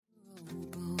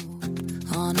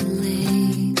on a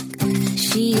lake.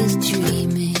 She is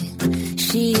dreaming,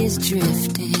 she is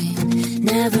drifting,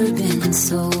 never been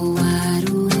so wide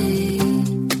awake.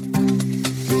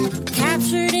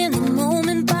 Captured in the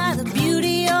moment by the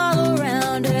beauty all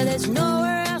around her, there's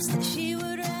nowhere else that she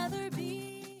would rather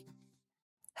be.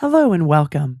 Hello and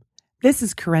welcome. This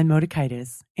is Karen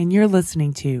Motikaitis, and you're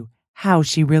listening to How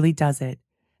She Really Does It,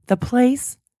 the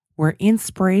place where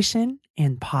inspiration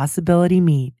and possibility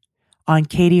meet on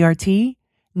KDRT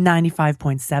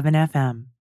 95.7 FM.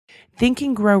 Think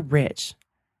and Grow Rich.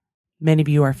 Many of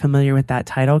you are familiar with that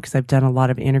title because I've done a lot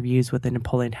of interviews with the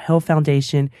Napoleon Hill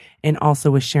Foundation and also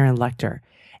with Sharon Lechter.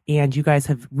 And you guys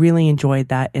have really enjoyed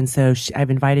that. And so I've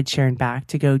invited Sharon back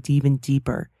to go even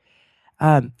deeper.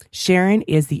 Sharon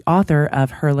is the author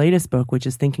of her latest book, which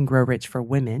is Think and Grow Rich for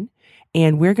Women.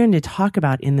 And we're going to talk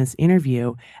about in this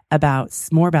interview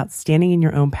more about standing in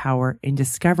your own power and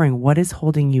discovering what is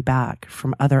holding you back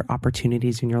from other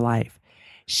opportunities in your life.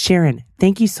 Sharon,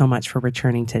 thank you so much for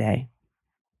returning today.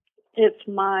 It's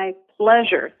my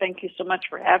pleasure. Thank you so much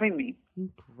for having me.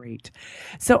 Great.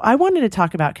 So I wanted to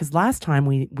talk about, because last time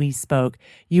we spoke,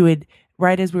 you had,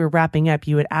 right as we were wrapping up,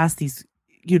 you'd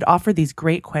offer these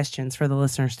great questions for the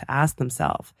listeners to ask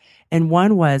themselves. And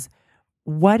one was,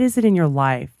 what is it in your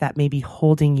life that may be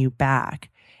holding you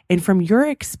back? And from your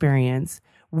experience,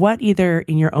 what either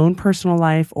in your own personal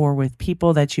life or with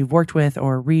people that you've worked with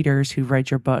or readers who've read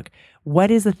your book,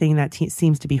 what is the thing that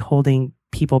seems to be holding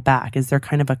people back? Is there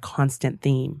kind of a constant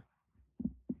theme?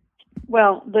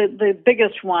 Well, the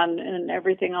biggest one, and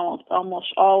everything almost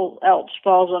all else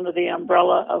falls under the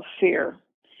umbrella of fear.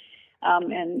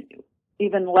 And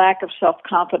even lack of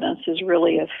self-confidence is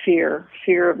really a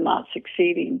fear of not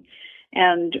succeeding.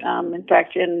 And in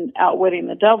fact, in Outwitting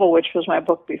the Devil, which was my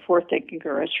book before Think and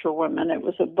Grow Rich for Women, it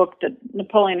was a book that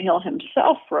Napoleon Hill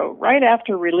himself wrote right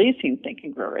after releasing Think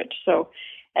and Grow Rich. So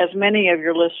as many of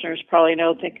your listeners probably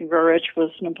know, Think and Grow Rich was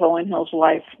Napoleon Hill's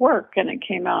life work, and it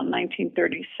came out in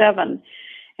 1937,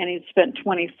 and he'd spent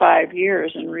 25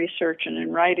 years in research and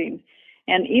in writing.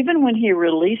 And even when he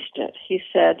released it, he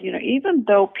said, even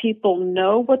though people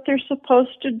know what they're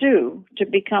supposed to do to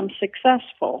become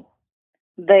successful,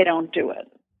 they don't do it.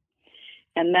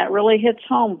 And that really hits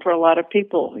home for a lot of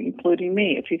people, including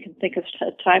me. If you can think of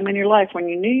a time in your life when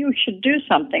you knew you should do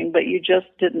something, but you just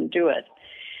didn't do it.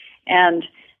 And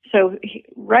so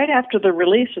right after the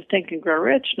release of Think and Grow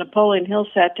Rich, Napoleon Hill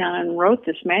sat down and wrote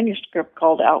this manuscript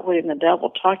called Outwitting the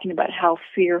Devil, talking about how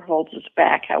fear holds us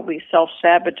back, how we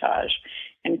self-sabotage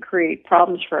and create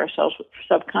problems for ourselves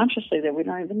subconsciously that we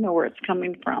don't even know where it's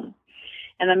coming from.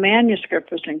 And the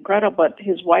manuscript was incredible, but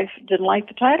his wife didn't like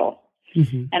the title.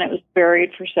 Mm-hmm. And it was buried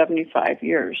for 75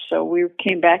 years. So we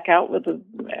came back out with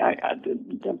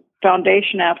the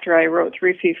foundation after I wrote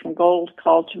 3 Feet from Gold,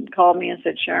 called me and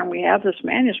said, Sharon, we have this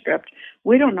manuscript.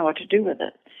 We don't know what to do with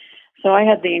it. So I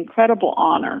had the incredible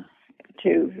honor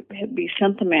to be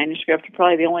sent the manuscript,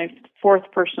 probably the only fourth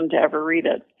person to ever read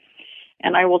it.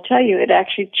 And I will tell you, it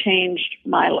actually changed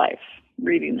my life.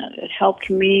 Reading it. It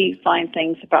helped me find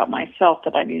things about myself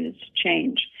that I needed to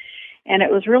change. And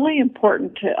it was really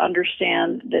important to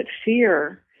understand that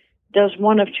fear does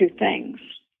one of two things.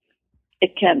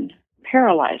 It can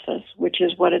paralyze us, which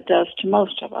is what it does to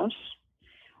most of us,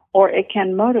 or it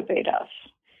can motivate us.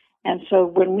 And so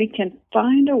when we can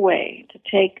find a way to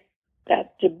take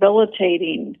that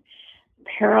debilitating,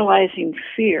 paralyzing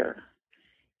fear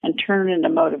and turn it into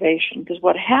motivation, because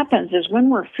what happens is when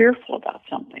we're fearful about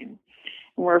something,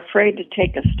 we're afraid to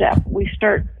take a step, we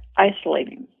start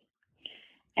isolating.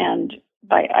 And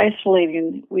by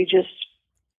isolating, we just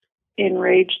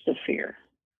enrage the fear.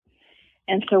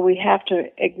 And so we have to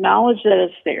acknowledge that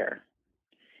it's there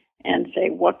and say,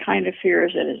 what kind of fear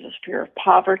is it? Is it fear of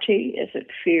poverty? Is it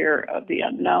fear of the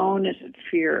unknown? Is it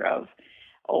fear of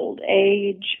old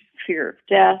age, fear of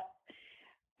death?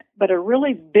 But a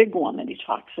really big one that he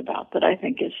talks about that I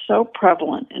think is so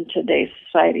prevalent in today's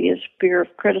society is fear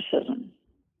of criticism.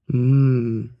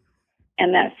 Mm.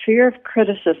 And that fear of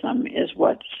criticism is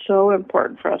what's so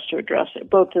important for us to address it,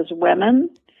 both as women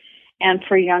and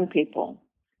for young people,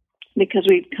 because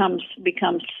we've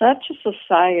become such a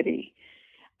society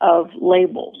of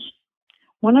labels.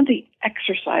 One of the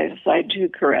exercises I do,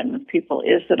 Corinne, with people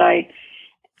is that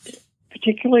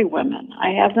particularly women,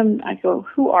 I have them, I go,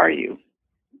 who are you?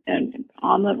 And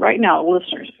right now,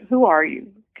 listeners, who are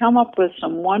you? Come up with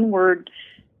some one-word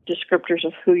descriptors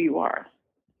of who you are.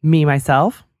 Me,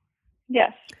 myself?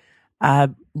 Yes.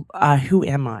 Who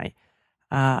am I?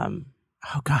 Oh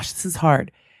gosh, this is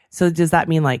hard. So does that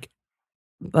mean like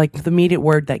the immediate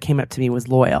word that came up to me was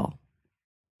loyal?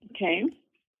 Okay.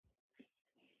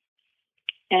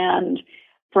 And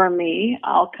For me,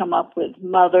 I'll come up with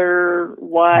mother,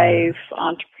 wife,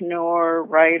 entrepreneur,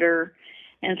 writer.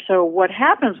 And so what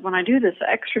happens when I do this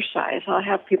exercise, I'll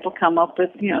have people come up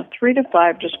with, 3 to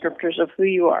 5 descriptors of who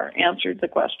you are, answer the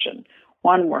question,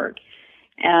 one word.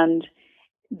 And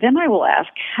then I will ask,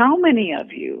 how many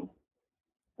of you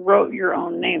wrote your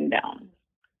own name down?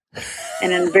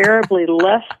 And invariably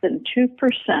less than 2%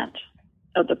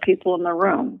 of the people in the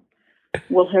room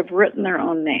will have written their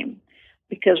own name.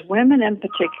 Because women in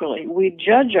particular, we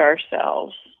judge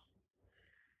ourselves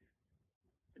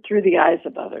through the eyes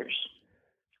of others.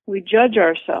 We judge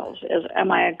ourselves as, am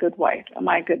I a good wife? Am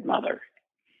I a good mother?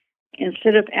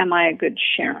 Instead of, am I a good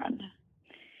Sharon?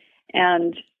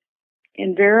 And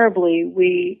invariably,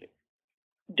 we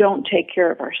don't take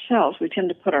care of ourselves. We tend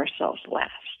to put ourselves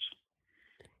last.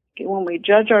 When we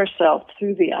judge ourselves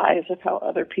through the eyes of how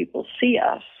other people see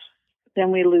us,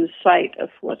 then we lose sight of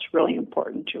what's really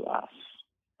important to us.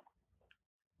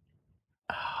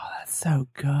 Oh, that's so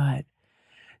good.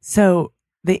 So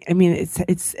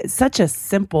it's such a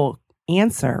simple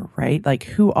answer, right? Like,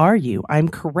 who are you? I'm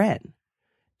Corinne.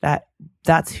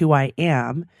 That's who I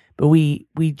am. But we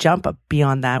jump up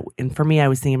beyond that. And for me, I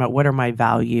was thinking about, what are my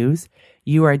values?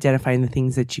 You are identifying the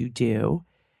things that you do.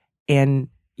 And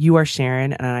you are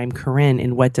Sharon and I'm Corinne.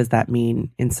 And what does that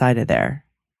mean inside of there?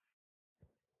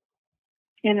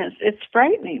 And it's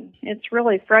frightening. It's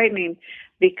really frightening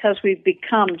because we've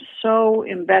become so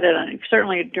embedded. And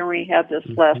certainly during we had this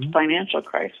last financial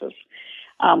crisis,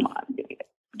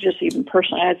 just even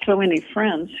personally, I had so many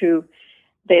friends who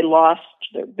they lost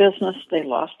their business, they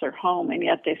lost their home, and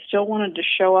yet they still wanted to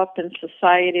show up in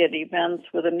society at events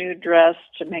with a new dress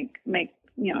to make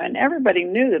and everybody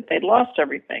knew that they'd lost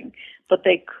everything, but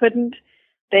they couldn't.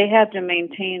 They had to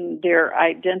maintain their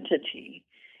identity.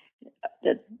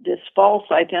 This false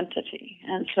identity.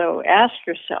 And so ask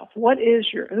yourself,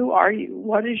 who are you?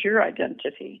 What is your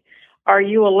identity? Are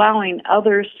you allowing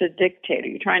others to dictate? Are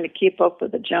you trying to keep up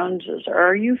with the Joneses? Or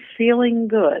are you feeling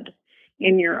good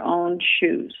in your own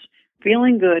shoes?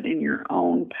 Feeling good in your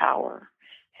own power?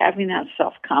 Having that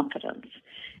self-confidence.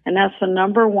 And that's the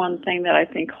number one thing that I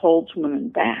think holds women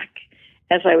back.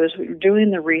 As I was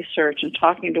doing the research and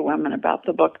talking to women about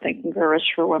the book, Thinking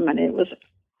Courage for Women, it was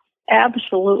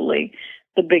absolutely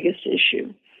the biggest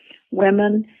issue.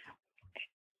 Women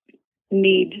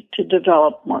need to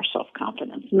develop more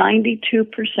self-confidence. 92%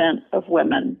 of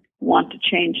women want to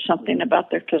change something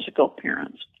about their physical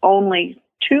appearance. Only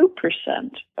 2%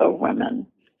 of women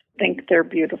think they're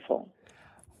beautiful.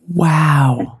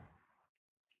 Wow.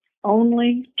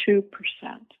 Only 2%.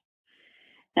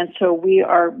 And so we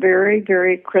are very,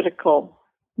 very critical,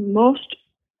 most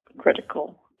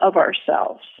critical of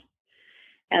ourselves.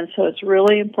 And so it's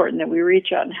really important that we reach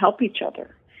out and help each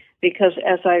other. Because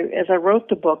as I wrote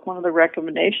the book, one of the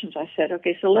recommendations, I said,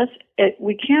 okay, so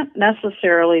we can't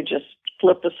necessarily just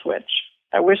flip a switch.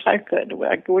 I wish I could.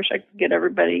 I wish I could get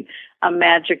everybody a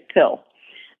magic pill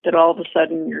that all of a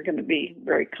sudden you're going to be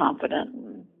very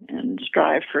confident and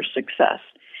strive for success.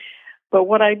 But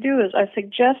what I do is I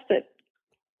suggest that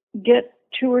get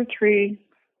 2 or 3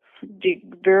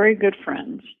 very good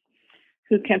friends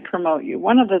who can promote you.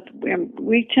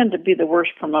 We tend to be the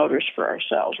worst promoters for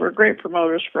ourselves. We're great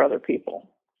promoters for other people.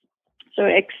 So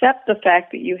accept the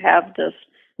fact that you have this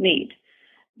need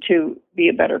to be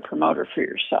a better promoter for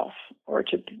yourself or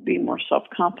to be more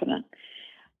self-confident.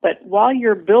 But while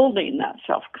you're building that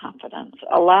self-confidence,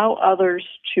 allow others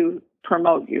to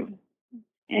promote you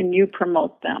and you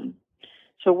promote them.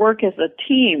 So work as a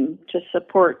team to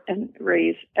support and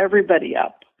raise everybody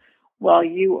up while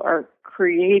you are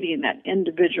creating that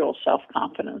individual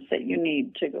self-confidence that you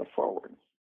need to go forward.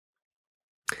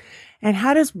 And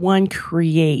how does one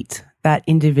create that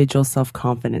individual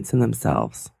self-confidence in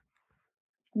themselves?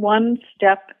 One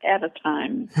step at a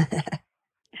time.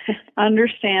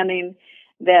 Understanding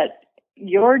that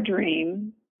your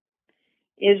dream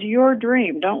is your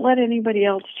dream. Don't let anybody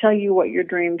else tell you what your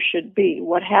dream should be.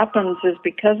 What happens is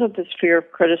because of this fear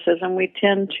of criticism, we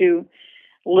tend to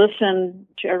listen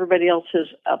to everybody else's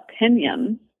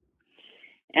opinion.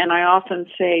 And I often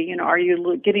say, are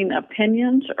you getting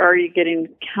opinions or are you getting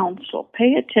counsel?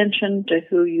 Pay attention to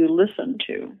who you listen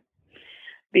to.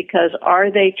 Because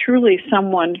are they truly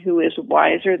someone who is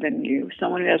wiser than you,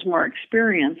 someone who has more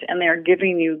experience, and they're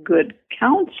giving you good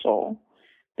counsel,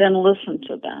 then listen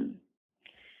to them.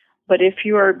 But if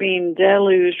you are being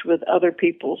deluged with other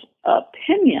people's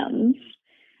opinions,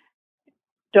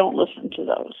 don't listen to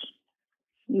those.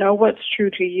 Know what's true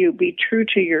to you. Be true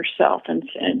to yourself. And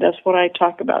that's what I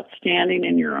talk about, standing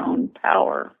in your own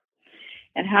power.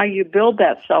 And how you build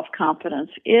that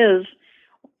self-confidence is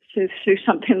through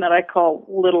something that I call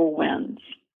little wins.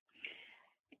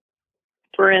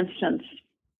 for instance,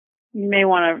 you may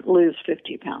want to lose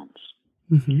 50 pounds.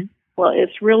 Mm-hmm. Well,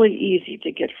 it's really easy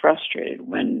to get frustrated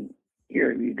when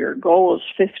your goal is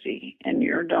 50 and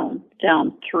you're down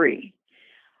 3.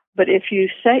 But if you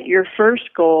set your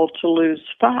first goal to lose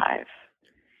 5,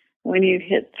 when you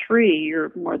hit 3,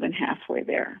 you're more than halfway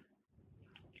there.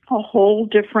 A whole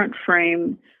different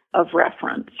frame of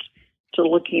reference to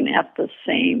looking at the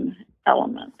same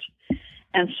element.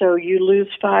 And so you lose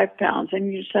 5 pounds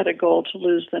and you set a goal to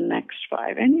lose the next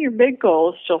 5. And your big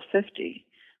goal is still 50.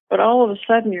 But all of a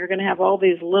sudden you're going to have all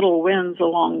these little wins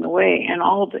along the way, and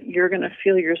you're going to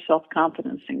feel your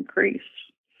self-confidence increase.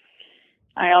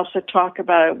 I also talk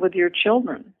about it with your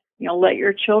children. Let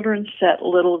your children set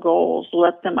little goals,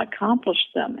 let them accomplish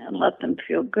them, and let them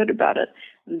feel good about it.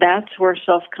 That's where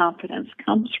self-confidence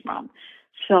comes from.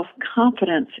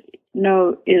 Self-confidence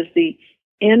is the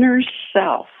inner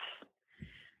self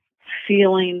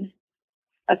feeling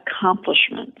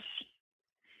accomplishments.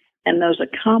 And those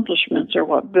accomplishments are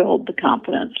what build the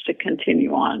confidence to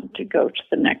continue on to go to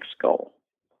the next goal.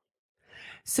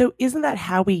 So isn't that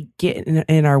how we get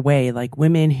in our way? Like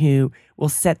women who will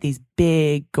set these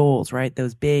big goals, right?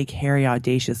 Those big, hairy,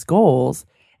 audacious goals.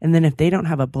 And then if they don't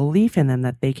have a belief in them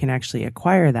that they can actually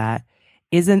acquire that,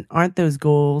 aren't those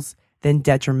goals then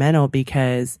detrimental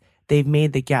because they've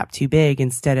made the gap too big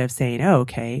instead of saying, oh,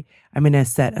 okay, I'm going to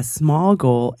set a small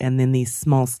goal and then these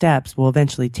small steps will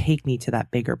eventually take me to that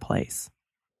bigger place.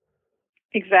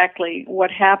 Exactly.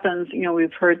 What happens,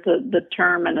 we've heard the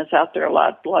term, and it's out there a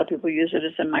lot of people use it.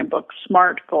 It's in my book,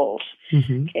 SMART goals.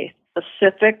 Mm-hmm. Okay,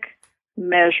 specific,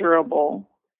 measurable,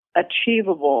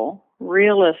 achievable,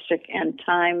 realistic, and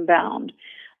time-bound.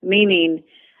 Meaning,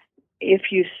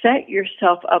 if you set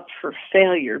yourself up for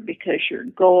failure because your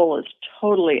goal is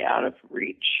totally out of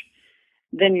reach,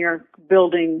 then you're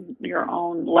building your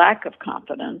own lack of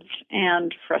confidence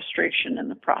and frustration in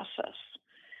the process.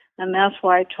 And that's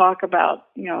why I talk about,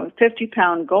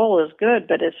 50-pound goal is good,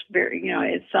 but it's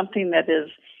it's something that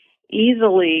is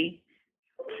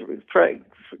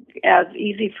as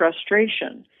easy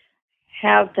frustration.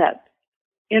 Have that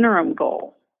interim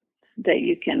goal that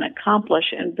you can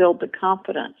accomplish and build the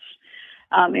confidence.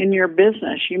 In your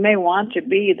business, you may want to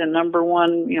be the number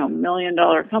one, $1 million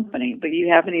company, but you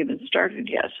haven't even started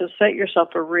yet. So set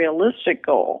yourself a realistic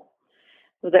goal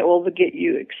that will get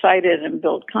you excited and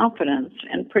build confidence.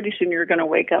 And pretty soon you're going to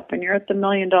wake up and you're at the $1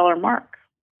 million mark.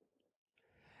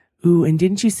 Ooh, and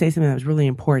didn't you say something that was really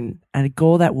important? And a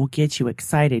goal that will get you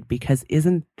excited, because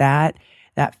isn't that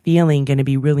feeling going to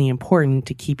be really important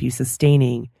to keep you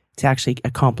sustaining to actually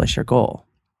accomplish your goal?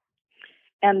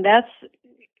 And that's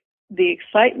the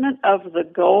excitement of the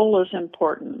goal is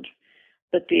important,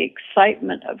 but the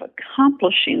excitement of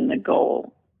accomplishing the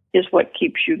goal is what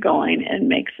keeps you going and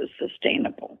makes it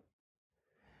sustainable.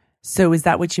 So is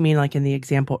that what you mean, like in the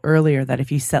example earlier, that if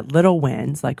you set little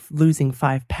wins, like losing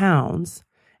 5 pounds,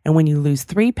 and when you lose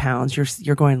 3 pounds,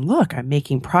 you're going, look, I'm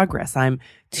making progress. I'm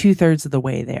 2/3 of the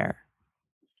way there.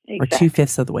 Exactly. Or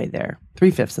 2/5 of the way there,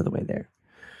 3/5 of the way there.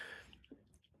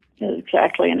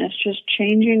 Exactly. And it's just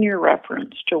changing your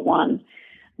reference to one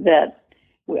that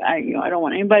I don't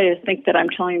want anybody to think that I'm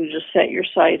telling you to just set your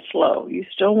sights low. You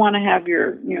still want to have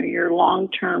your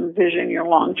long-term vision, your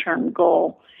long-term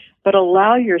goal, but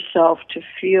allow yourself to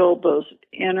feel those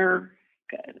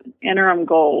interim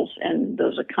goals and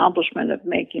those accomplishment of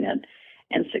making it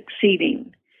and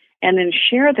succeeding, and then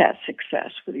share that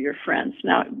success with your friends.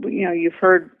 Now, you've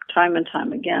heard time and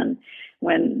time again,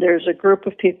 when there's a group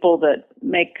of people that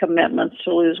make commitments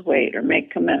to lose weight or make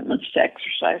commitments to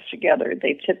exercise together,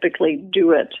 they typically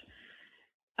do it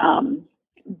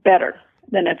better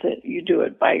than if you do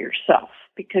it by yourself,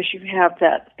 because you have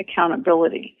that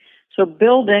accountability. So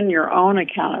build in your own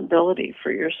accountability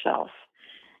for yourself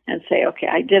and say, okay,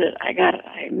 I did it. I got it.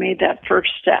 I made that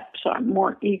first step. So I'm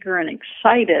more eager and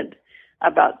excited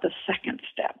about the second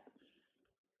step.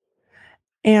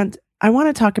 And I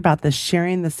want to talk about the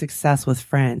sharing the success with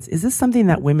friends. Is this something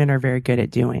that women are very good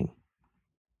at doing?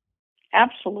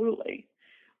 Absolutely.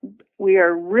 We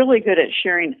are really good at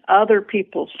sharing other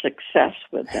people's success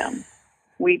with them.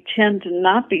 We tend to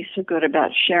not be so good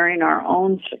about sharing our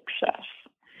own success.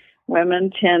 Women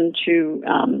tend to,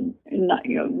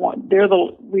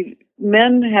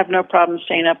 men have no problem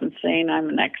staying up and saying, I'm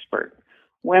an expert.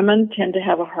 Women tend to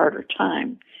have a harder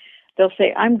time. They'll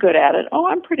say, I'm good at it. Oh,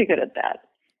 I'm pretty good at that.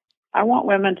 I want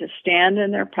women to stand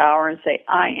in their power and say,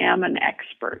 I am an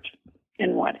expert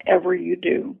in whatever you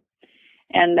do.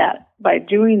 And that by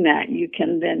doing that, you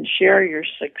can then share your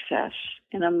success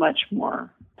in a much more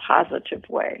positive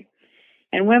way.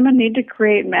 And women need to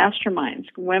create masterminds.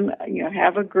 Women,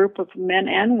 have a group of men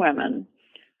and women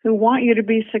who want you to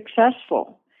be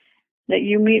successful, that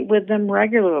you meet with them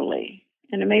regularly.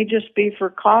 And it may just be for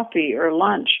coffee or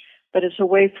lunch, but it's a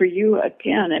way for you,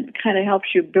 again, it kind of helps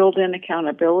you build in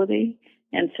accountability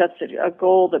and sets a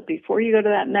goal that before you go to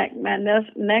that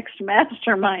next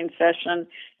mastermind session,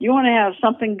 you want to have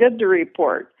something good to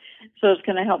report. So it's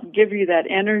going to help give you that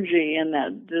energy and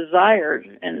that desire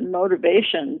and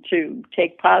motivation to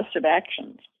take positive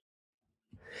actions.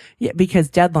 Yeah, because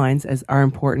deadlines are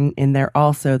important, and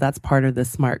that's part of the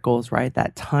SMART goals, right?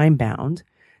 That time bound.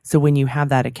 So when you have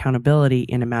that accountability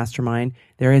in a mastermind,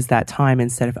 there is that time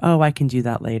instead of, oh, I can do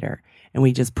that later. And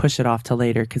we just push it off to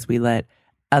later because we let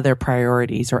other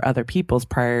priorities or other people's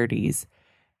priorities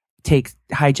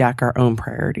hijack our own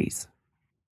priorities.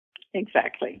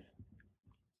 Exactly.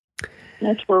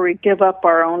 That's where we give up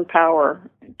our own power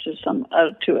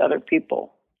to other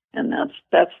people. And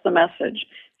that's the message.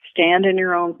 Stand in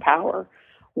your own power.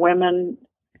 Women,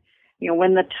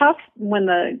 when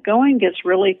the going gets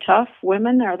really tough,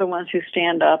 women are the ones who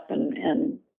stand up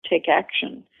and take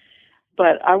action.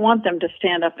 But I want them to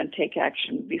stand up and take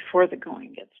action before the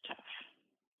going gets tough.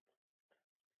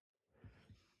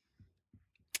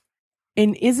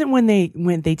 And isn't when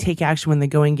they take action when the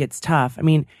going gets tough? I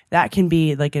mean, that can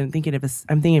be like, I'm thinking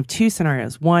of two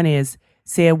scenarios. One is,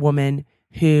 say, a woman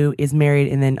who is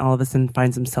married and then all of a sudden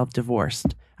finds themselves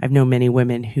divorced. I've known many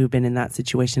women who've been in that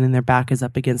situation and their back is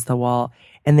up against the wall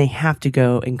and they have to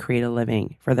go and create a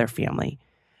living for their family.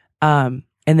 And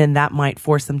then that might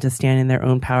force them to stand in their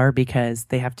own power because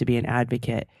they have to be an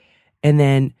advocate.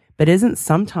 But isn't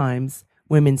sometimes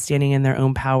women standing in their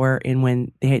own power, and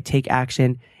when they take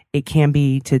action, it can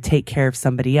be to take care of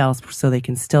somebody else so they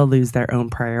can still lose their own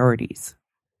priorities.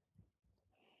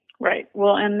 Right.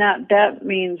 Well, and that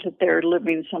means that they're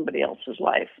living somebody else's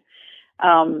life.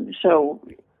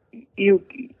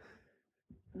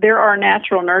 There are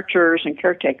natural nurturers and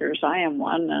caretakers. I am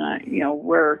one, and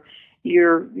where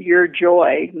your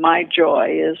joy, my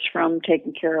joy, is from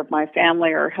taking care of my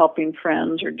family or helping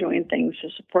friends or doing things to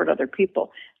support other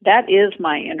people. That is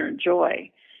my inner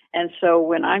joy. And so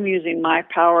when I'm using my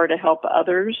power to help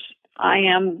others, I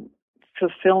am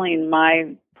fulfilling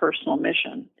my personal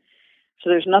mission. So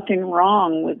there's nothing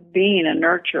wrong with being a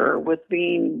nurturer, with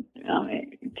being,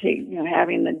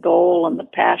 having the goal and the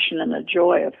passion and the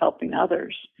joy of helping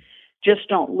others. Just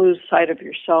don't lose sight of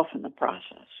yourself in the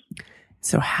process.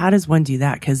 So how does one do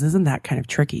that? Because isn't that kind of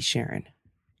tricky, Sharon?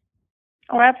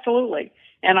 Oh, absolutely.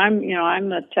 And I'm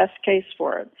the test case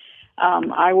for it.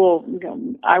 I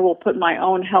will put my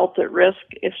own health at risk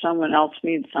if someone else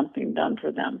needs something done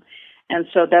for them. And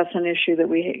so that's an issue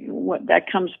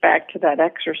that comes back to that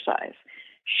exercise.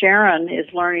 Sharon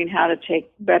is learning how to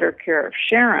take better care of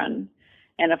Sharon.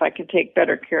 And if I can take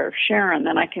better care of Sharon,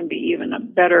 then I can be even a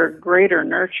better, greater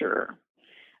nurturer.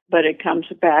 But it comes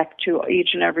back to each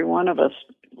and every one of us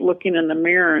looking in the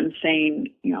mirror and saying,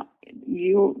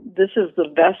 this is the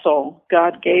vessel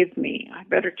God gave me. I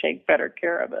better take better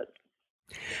care of it.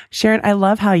 Sharon, I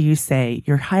love how you say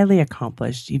you're highly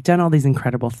accomplished. You've done all these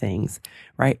incredible things,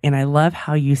 right? And I love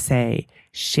how you say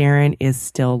Sharon is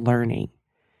still learning.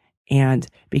 And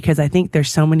because I think there's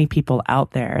so many people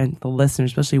out there, and the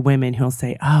listeners, especially women, who'll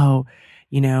say, oh,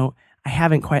 I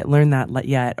haven't quite learned that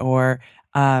yet, or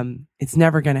it's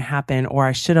never going to happen, or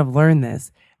I should have learned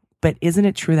this. But isn't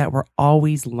it true that we're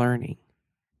always learning?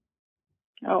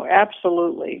 Oh,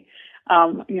 absolutely.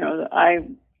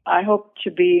 I hope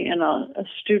to be a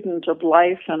student of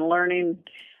life and learning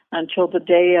until the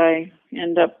day I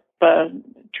end up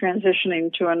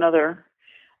transitioning to another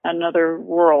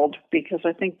world, because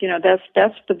I think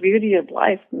that's the beauty of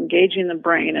life, engaging the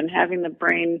brain and having the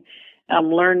brain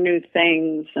learn new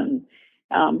things, and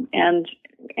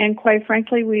quite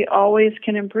frankly, we always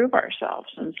can improve ourselves,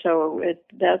 and so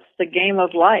that's the game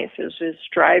of life is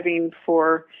striving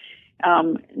for.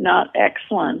 Not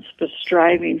excellence, but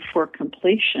striving for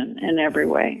completion in every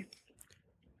way.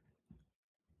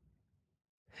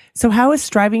 So how is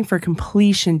striving for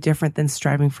completion different than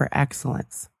striving for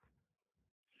excellence?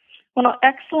 Well,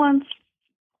 excellence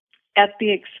at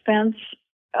the expense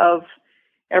of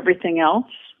everything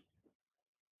else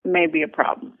may be a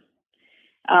problem.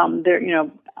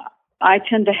 I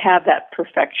tend to have that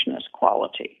perfectionist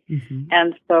quality. Mm-hmm.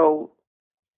 And so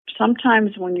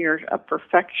sometimes when you're a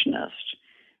perfectionist,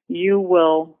 you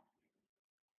will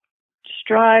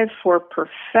strive for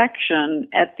perfection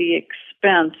at the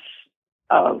expense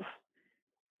of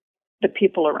the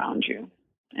people around you.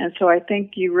 And so I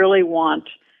think you really want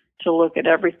to look at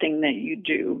everything that you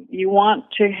do. You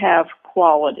want to have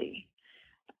quality.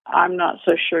 I'm not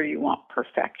so sure you want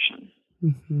perfection.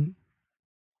 Mm-hmm.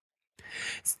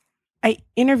 I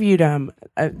interviewed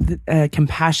a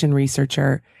compassion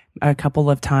researcher a couple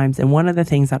of times, and one of the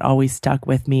things that always stuck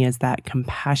with me is that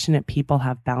compassionate people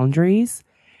have boundaries,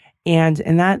 and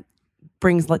that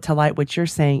brings to light what you're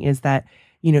saying is that,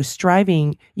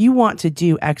 striving, you want to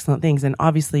do excellent things, and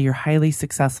obviously you're highly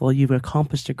successful. You've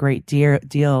accomplished a great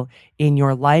deal in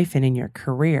your life and in your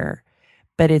career,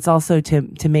 but it's also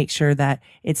to make sure that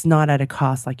it's not at a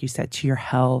cost, like you said, to your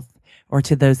health or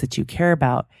to those that you care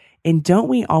about. And don't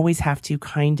we always have to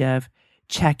kind of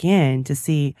check in to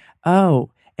see, oh,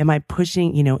 am I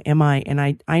pushing, and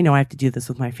I know I have to do this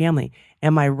with my family.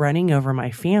 Am I running over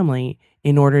my family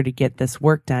in order to get this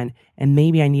work done? And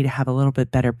maybe I need to have a little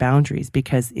bit better boundaries,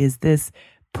 because is this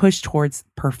push towards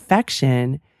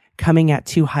perfection coming at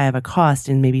too high of a cost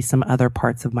in maybe some other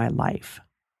parts of my life?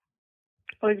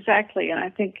 Well, exactly. And I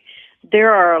think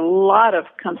there are a lot of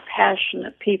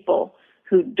compassionate people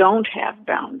who don't have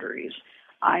boundaries.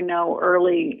 I know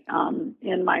early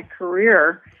in my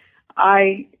career,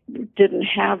 I didn't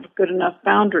have good enough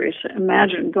boundaries.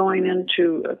 Imagine going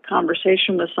into a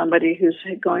conversation with somebody who's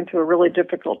going through a really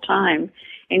difficult time,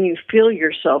 and you feel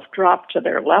yourself drop to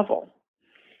their level.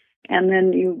 And then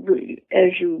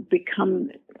as you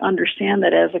understand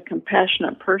that as a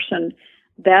compassionate person,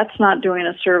 that's not doing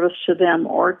a service to them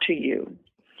or to you.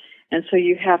 And so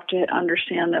you have to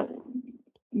understand that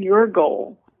your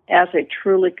goal as a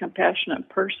truly compassionate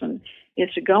person is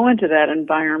to go into that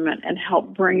environment and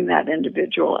help bring that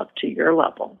individual up to your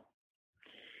level.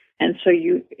 And so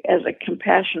you, as a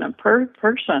compassionate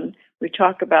person, we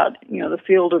talk about, the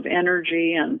field of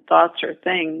energy and thoughts or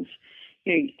things.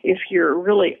 If you're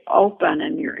really open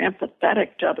and you're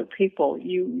empathetic to other people,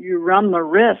 you run the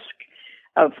risk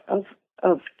of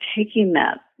taking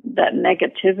that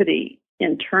negativity,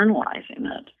 internalizing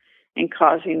it, and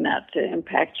causing that to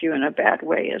impact you in a bad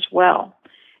way as well.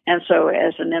 And so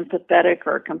as an empathetic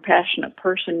or a compassionate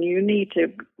person, you need to,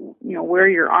 wear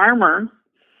your armor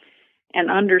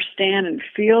and understand and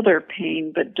feel their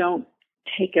pain, but don't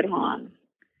take it on,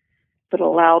 but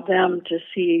allow them to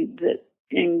see that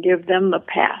and give them the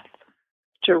path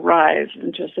to rise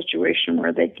into a situation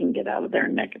where they can get out of their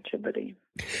negativity.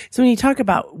 So when you talk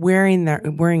about wearing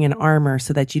an armor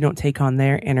so that you don't take on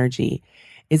their energy,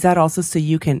 is that also so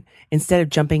you can, instead of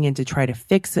jumping in to try to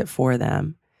fix it for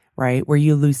them, right, where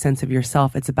you lose sense of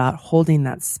yourself, it's about holding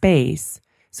that space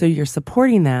so you're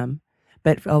supporting them,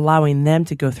 but allowing them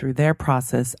to go through their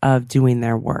process of doing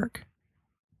their work?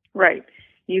 Right.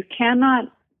 You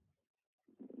cannot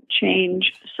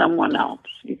change someone else.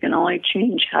 You can only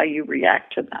change how you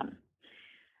react to them.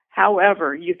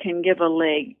 However, you can give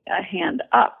a hand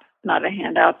up, not a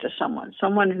hand out to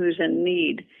someone who's in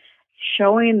need,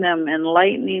 showing them and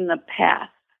lightening the path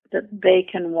that they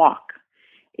can walk.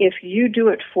 If you do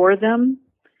it for them,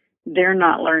 they're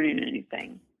not learning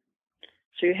anything.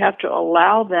 So you have to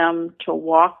allow them to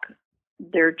walk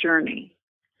their journey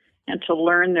and to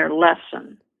learn their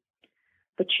lesson.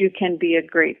 But you can be a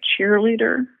great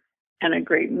cheerleader and a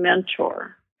great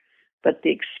mentor, but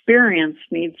the experience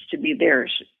needs to be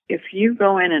theirs. If you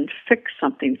go in and fix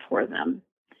something for them,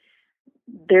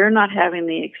 they're not having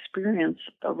the experience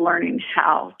of learning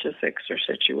how to fix their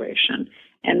situation,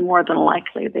 and more than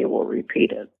likely they will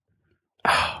repeat it.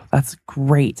 Oh, that's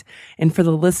great. And for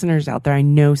the listeners out there, I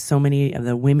know so many of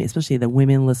the women, especially the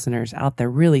women listeners out there,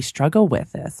 really struggle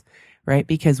with this, right?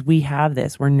 Because we have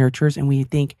this, we're nurturers, and we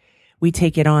think we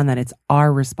take it on that it's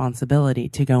our responsibility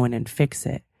to go in and fix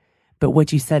it. But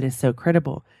what you said is so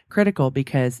critical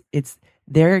because it's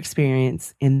their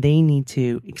experience and they need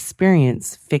to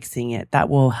experience fixing it. That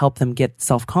will help them get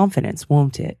self-confidence,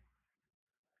 won't it?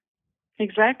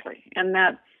 Exactly. And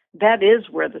that is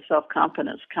where the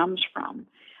self-confidence comes from,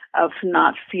 of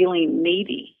not feeling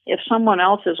needy. If someone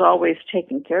else is always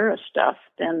taking care of stuff,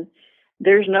 then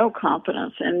there's no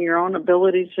confidence in your own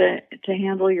ability to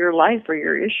handle your life or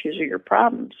your issues or your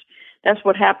problems. That's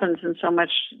what happens in so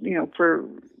much,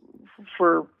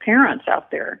 for parents out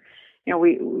there.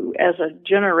 We as a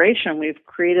generation, we've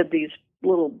created these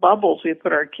little bubbles we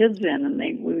put our kids in,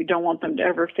 and we don't want them to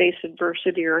ever face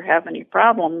adversity or have any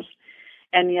problems.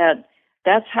 And yet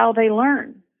that's how they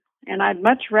learn. And I'd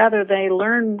much rather they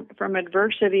learn from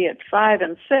adversity at 5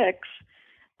 and 6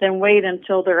 than wait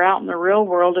until they're out in the real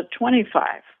world at 25,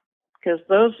 because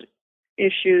those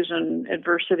issues and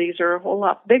adversities are a whole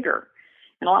lot bigger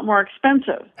and a lot more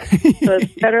expensive. So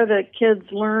it's better that kids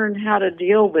learn how to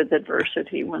deal with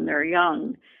adversity when they're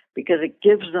young, because it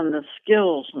gives them the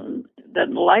skills, and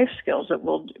that life skills that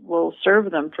will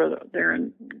serve them for their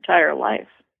entire life.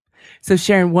 So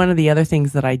Sharon, one of the other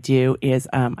things that I do is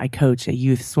I coach a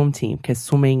youth swim team, because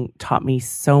swimming taught me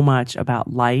so much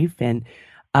about life. And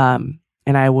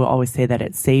And I will always say that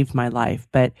it saved my life,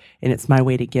 and it's my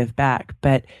way to give back.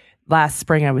 But last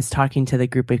spring, I was talking to the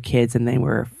group of kids, and they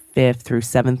were 5th through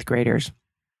 7th graders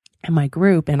in my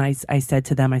group. And I said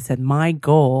to them, I said, my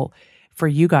goal for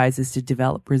you guys is to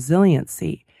develop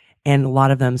resiliency. And a lot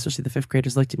of them, especially the 5th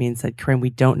graders, looked at me and said, Corinne, we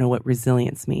don't know what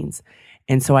resilience means.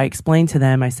 And so I explained to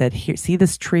them, I said, here, see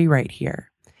this tree right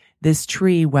here. This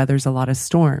tree weathers a lot of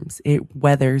storms. It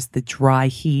weathers the dry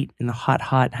heat and the hot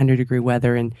 100-degree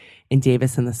weather in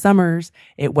Davis in the summers.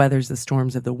 It weathers the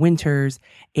storms of the winters.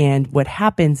 And what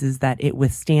happens is that it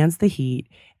withstands the heat.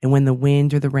 And when the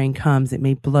wind or the rain comes, it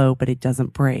may blow, but it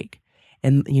doesn't break.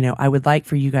 And, I would like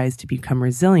for you guys to become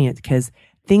resilient, because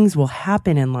things will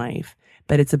happen in life,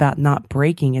 but it's about not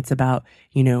breaking. It's about,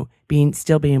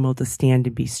 still being able to stand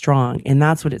and be strong. And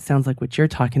that's what it sounds like what you're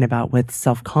talking about with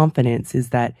self-confidence,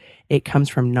 is that it comes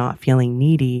from not feeling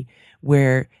needy,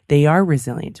 where they are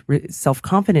resilient.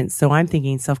 Self-confidence. So I'm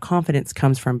thinking self-confidence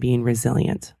comes from being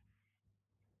resilient.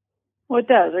 Well, it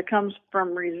does. It comes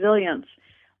from resilience,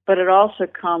 but it also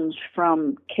comes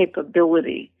from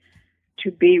capability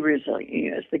to be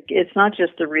resilient. It's not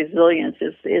just the resilience.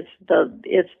 It's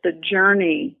the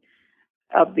journey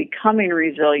of becoming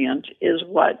resilient is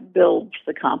what builds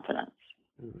the confidence.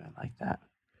 Ooh, I like that.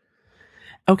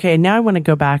 Okay, now I want to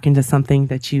go back into something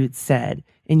that you had said,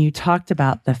 and you talked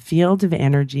about the field of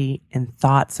energy and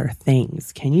thoughts are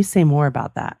things. Can you say more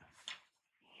about that?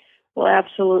 Well,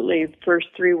 absolutely. First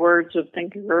 3 words of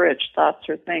Think and Grow Rich, thoughts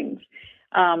are things.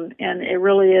 And it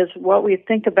really is what we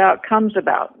think about comes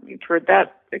about. You've heard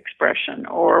that expression,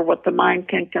 or what the mind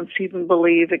can conceive and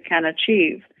believe it can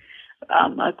achieve.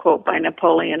 A quote by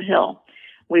Napoleon Hill.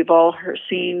 We've all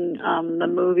seen the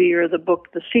movie or the book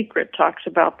The Secret talks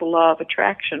about the law of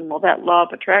attraction. Well, that law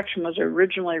of attraction was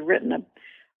originally written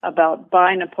about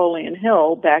by Napoleon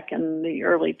Hill back in the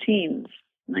early teens,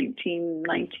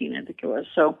 1919, I think it was.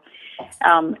 So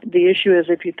the issue is,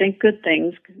 if you think good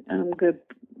things,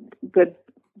 good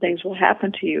things will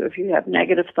happen to you. If you have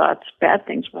negative thoughts, bad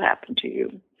things will happen to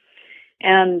you.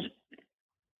 And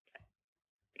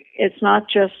it's not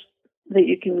just that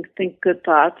you can think good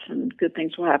thoughts and good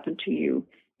things will happen to you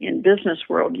in business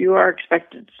world. You are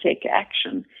expected to take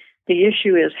action. The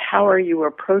issue is, how are you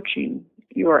approaching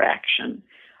your action?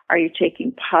 Are you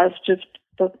using positive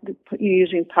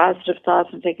thoughts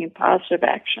and taking positive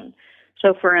action?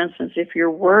 So, for instance, if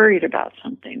you're worried about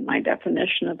something, my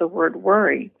definition of the word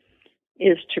worry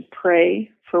is to pray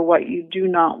for what you do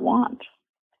not want.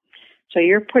 So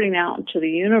you're putting out into the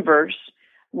universe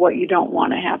what you don't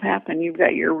want to have happen. You've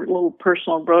got your little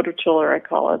personal rototiller, I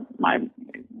call it,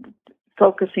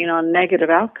 focusing on negative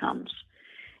outcomes.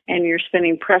 And you're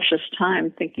spending precious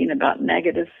time thinking about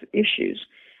negative issues.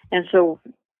 And so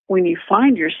when you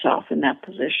find yourself in that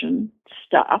position,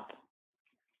 stop.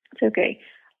 It's okay.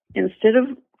 Instead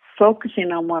of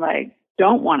focusing on what I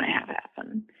don't want to have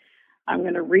happen, I'm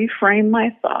going to reframe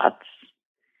my thoughts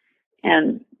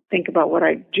and think about what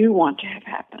I do want to have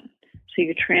happen. So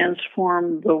you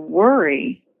transform the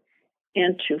worry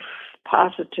into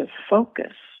positive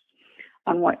focus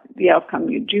on what the outcome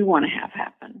you do want to have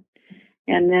happen.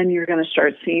 And then you're going to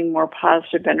start seeing more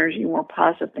positive energy, more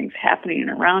positive things happening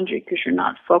around you, because you're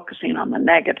not focusing on the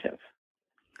negative.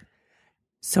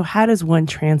 So how does one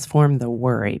transform the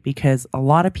worry? Because a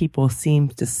lot of people seem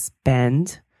to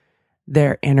spend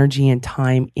their energy and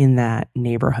time in that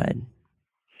neighborhood.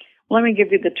 Let me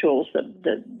give you the tools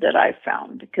that I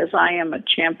found, because I am a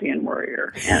champion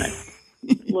worrier and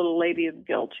a little lady of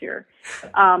guilt here.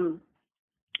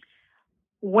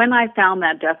 When I found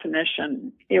that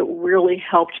definition, it really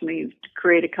helped me to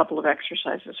create a couple of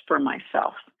exercises for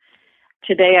myself.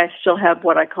 Today, I still have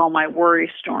what I call my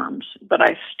worry storms, but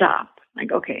I stop. I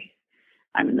go, okay,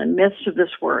 I'm in the midst of this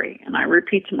worry, and I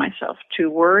repeat to myself, to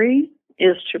worry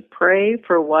is to pray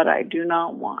for what I do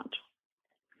not want.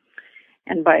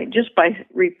 And by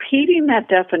repeating that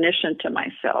definition to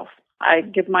myself, I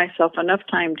give myself enough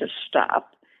time to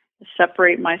stop,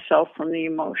 separate myself from the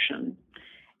emotion.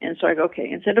 And so I go, okay,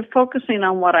 instead of focusing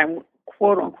on what I'm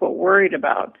quote unquote worried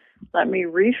about, let me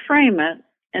reframe it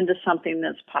into something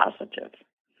that's positive.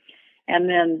 And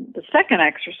then the second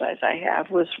exercise I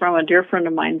have was from a dear friend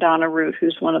of mine, Donna Root,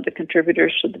 who's one of the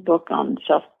contributors to the book on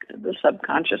the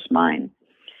subconscious mind.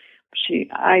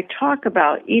 I talk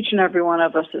about each and every one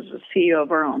of us as the CEO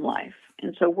of our own life.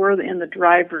 And so we're in the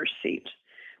driver's seat.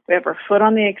 We have our foot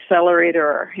on the accelerator,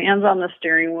 our hands on the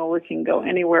steering wheel. We can go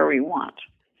anywhere we want.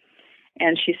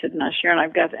 And she said, now, Sharon,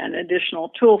 I've got an additional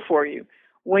tool for you.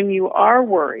 When you are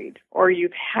worried or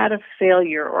you've had a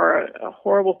failure or a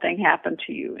horrible thing happen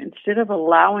to you, instead of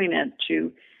allowing it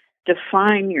to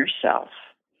define yourself,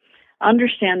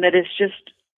 understand that it's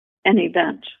just an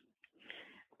event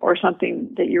or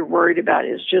something that you're worried about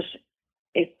is just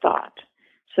a thought.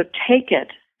 So take it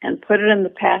and put it in the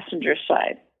passenger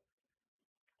side.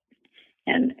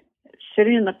 And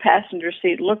sitting in the passenger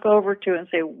seat, look over to and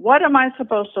say, what am I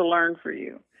supposed to learn for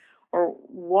you? Or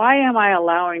why am I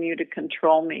allowing you to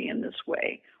control me in this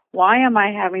way? Why am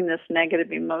I having this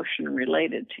negative emotion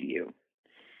related to you?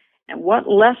 And what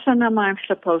lesson am I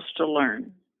supposed to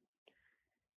learn?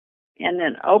 And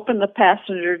then open the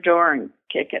passenger door and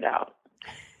kick it out.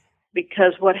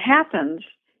 Because what happens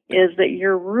is that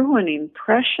you're ruining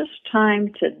precious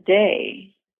time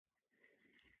today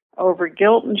over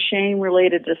guilt and shame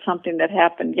related to something that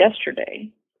happened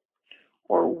yesterday,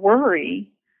 or worry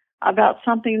about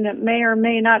something that may or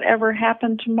may not ever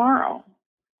happen tomorrow.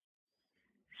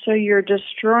 So you're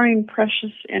destroying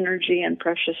precious energy and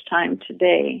precious time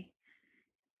today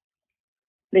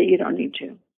that you don't need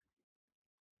to.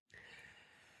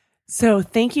 So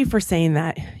thank you for saying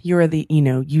that.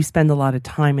 You spend a lot of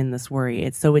time in this worry.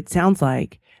 So it sounds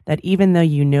like that even though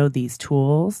you know these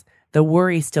tools, the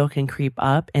worry still can creep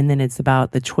up. And then it's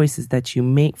about the choices that you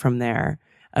make from there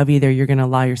of either you're going to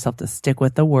allow yourself to stick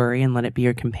with the worry and let it be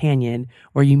your companion,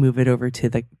 or you move it over to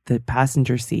the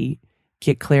passenger seat,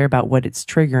 get clear about what it's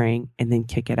triggering, and then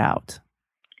kick it out.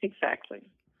 Exactly.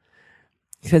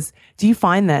 Because do you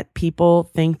find that people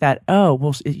think that, oh,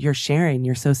 well, you're Sharon,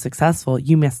 you're so successful,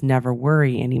 you must never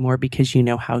worry anymore because you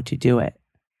know how to do it?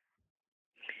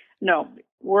 No,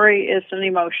 worry is an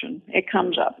emotion. It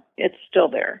comes up. It's still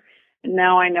there. And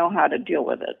now I know how to deal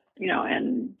with it.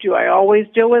 And do I always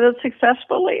deal with it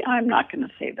successfully? I'm not going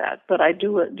to say that, but I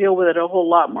do deal with it a whole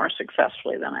lot more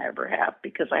successfully than I ever have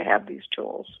because I have these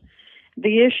tools.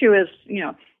 The issue is,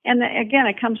 and again,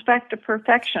 it comes back to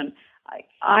perfection.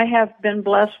 I have been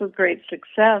blessed with great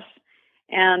success,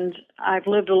 and I've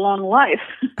lived a long life.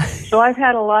 So I've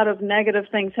had a lot of negative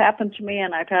things happen to me,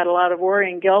 and I've had a lot of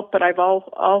worry and guilt, but I've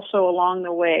also along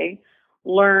the way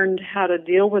learned how to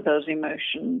deal with those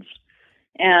emotions.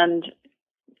 And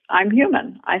I'm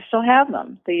human. I still have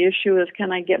them. The issue is,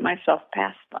 can I get myself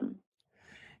past them?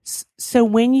 So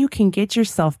when you can get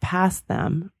yourself past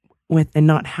them and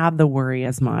not have the worry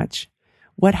as much,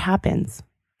 what happens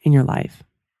in your life?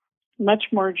 Much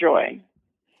more joy,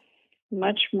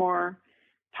 much more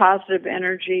positive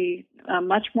energy,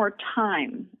 much more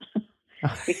time.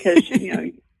 Because,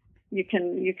 you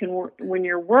can when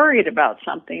you're worried about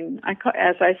something,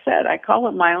 as I said, I call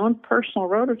it my own personal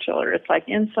rototiller. It's like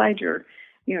inside your,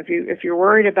 if you're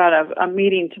worried about a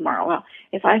meeting tomorrow, well,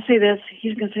 if I say this,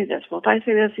 he's going to say this. Well, if I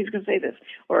say this, he's going to say this.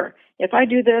 Or if I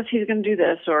do this, he's going to do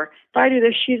this. Or if I do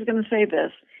this, she's going to say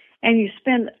this. And you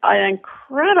spend an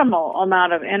incredible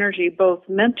amount of energy, both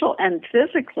mental and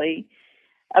physically,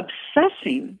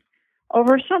 obsessing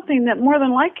over something that more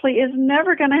than likely is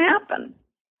never going to happen.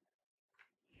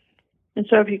 And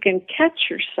so if you can catch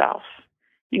yourself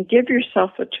and give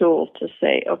yourself a tool to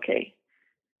say, okay,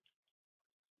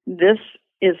 this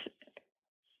is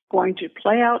going to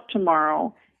play out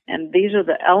tomorrow, and these are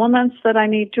the elements that I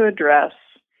need to address,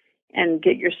 and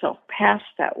get yourself past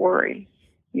that worry,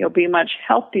 you'll be much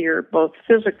healthier both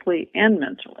physically and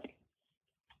mentally.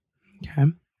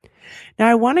 Okay. Now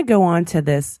I want to go on to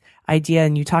this idea,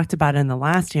 and you talked about it in the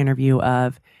last interview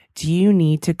of, do you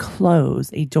need to close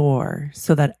a door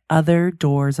so that other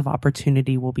doors of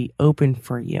opportunity will be open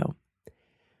for you?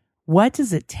 What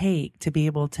does it take to be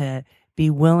able to be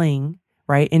willing,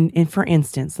 right? And for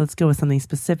instance, let's go with something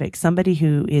specific. Somebody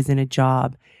who is in a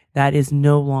job that is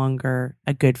no longer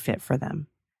a good fit for them.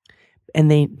 And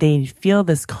they feel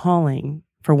this calling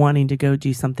for wanting to go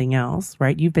do something else,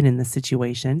 right? You've been in this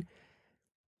situation,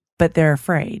 but they're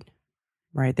afraid,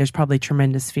 right? There's probably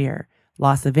tremendous fear.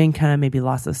 Loss of income, maybe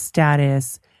loss of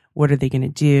status. What are they going to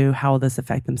do? How will this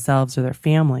affect themselves or their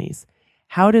families?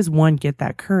 How does one get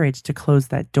that courage to close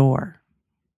that door?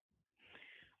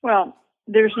 Well,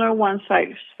 there's no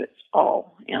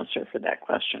one-size-fits-all answer for that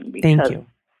question because Thank you.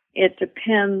 It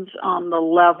depends on the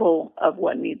level of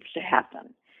what needs to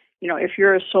happen. If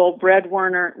you're a sole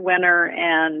breadwinner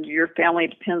and your family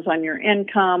depends on your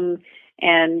income,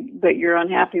 but you're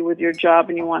unhappy with your job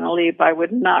and you want to leave, I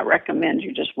would not recommend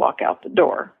you just walk out the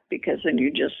door, because then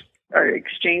you just are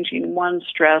exchanging one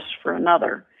stress for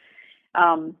another.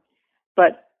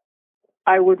 But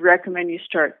I would recommend you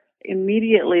start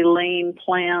immediately laying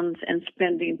plans and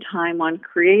spending time on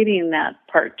creating that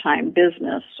part-time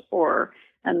business or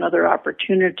another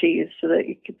opportunity so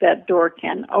that that door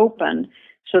can open,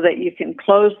 so that you can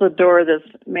close the door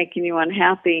that's making you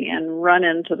unhappy and run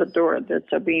into the door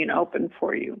that's being open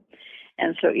for you.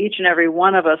 And so each and every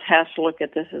one of us has to look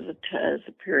at this as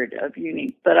a period of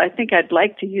unique. But I think I'd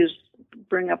like to use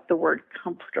bring up the word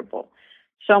comfortable.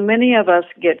 So many of us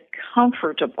get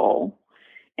comfortable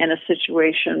in a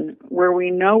situation where we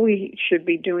know we should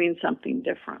be doing something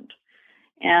different.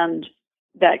 And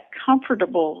that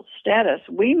comfortable status,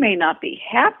 we may not be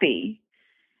happy,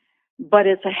 but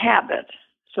it's a habit.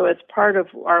 So it's part of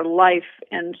our life,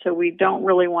 and so we don't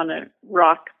really want to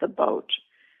rock the boat,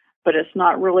 but it's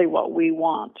not really what we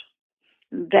want.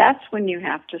 That's when you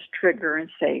have to trigger and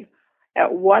say,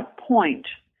 at what point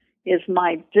is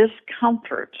my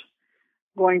discomfort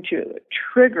going to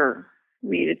trigger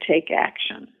me to take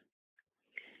action?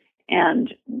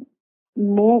 And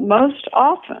most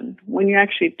often, when you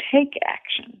actually take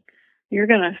action, you're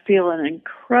going to feel an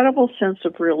incredible sense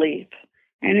of relief,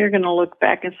 and you're going to look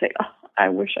back and say, oh, I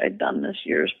wish I'd done this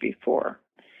years before.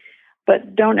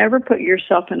 But don't ever put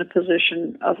yourself in a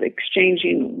position of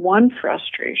exchanging one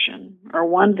frustration or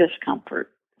one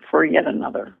discomfort for yet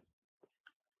another.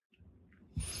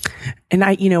 And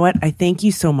you know what? I thank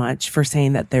you so much for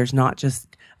saying that there's not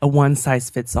just a one size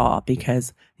fits all,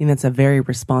 because I think that's a very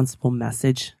responsible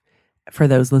message for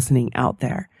those listening out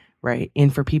there, right?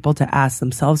 And for people to ask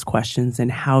themselves questions,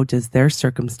 and how does their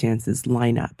circumstances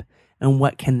line up, and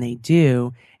what can they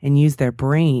do, and use their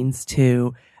brains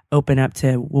to open up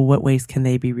to, well, what ways can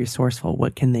they be resourceful?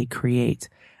 What can they create?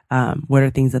 What are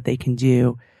things that they can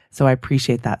do? So I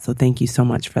appreciate that. So thank you so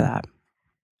much for that.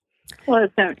 Well,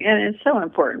 it's so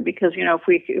important, because,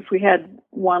 if we had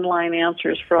one-line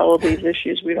answers for all of these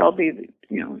issues, we'd all be,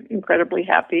 incredibly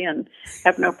happy and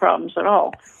have no problems at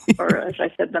all. Or, as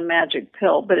I said, the magic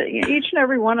pill. But each and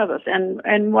every one of us,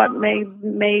 and what may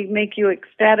make you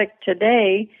ecstatic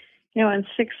today, in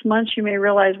 6 months you may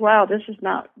realize, wow, this is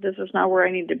not where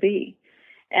I need to be.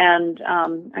 And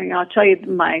I'll tell you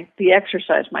the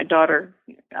exercise. My daughter,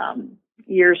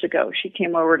 years ago, she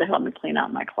came over to help me clean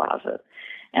out my closet.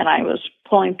 And I was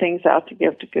pulling things out to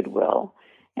give to Goodwill.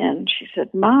 And she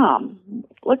said, Mom,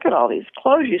 look at all these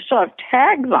clothes. You still have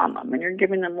tags on them, and you're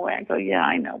giving them away. I go, yeah,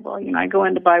 I know. Well, I go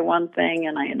in to buy one thing,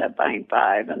 and I end up buying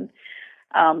 5. And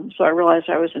so I realized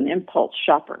I was an impulse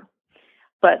shopper.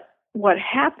 But what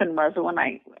happened was, when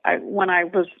I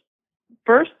was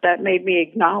first, that made me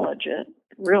acknowledge it,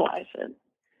 realize it,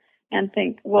 and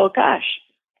think, well, gosh,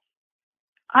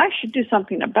 I should do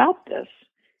something about this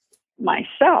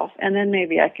myself, and then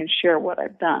maybe I can share what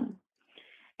I've done.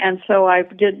 And so I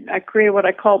created what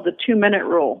I called the 2-minute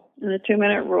rule. And the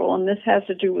 2-minute rule, and this has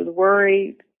to do with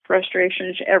worry,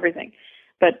 frustration, everything.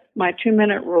 But my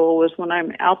 2-minute rule was, when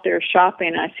I'm out there shopping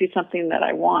and I see something that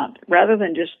I want, rather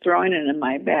than just throwing it in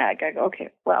my bag, I go,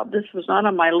 okay, well, this was not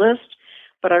on my list,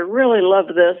 but I really love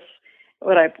this.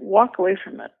 But I walk away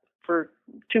from it for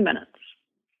 2 minutes.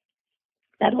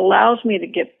 That allows me to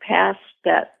get past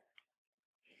that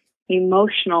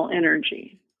emotional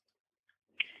energy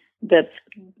that's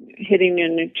hitting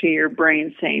into your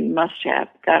brain saying, must have,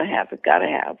 gotta have,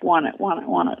 want it.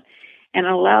 And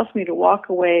it allows me to walk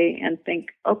away and think,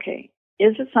 okay,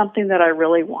 is it something that I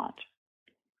really want?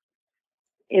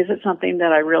 Is it something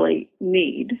that I really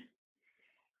need?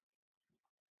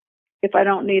 If I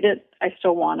don't need it, I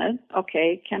still want it.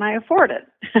 Okay, can I afford it?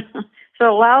 So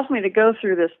it allows me to go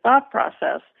through this thought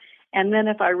process. And then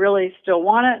if I really still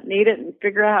want it, need it, and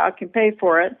figure out how I can pay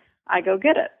for it, I go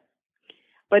get it.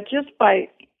 But just by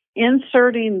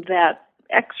inserting that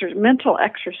mental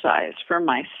exercise for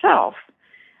myself,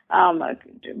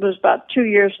 it was about 2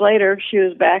 years later, she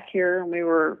was back here, and we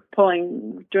were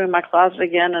doing my closet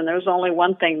again, and there was only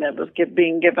one thing that was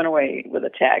being given away with a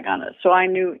tag on it. So I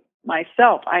knew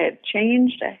myself, I had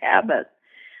changed a habit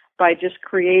by just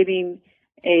creating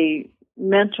a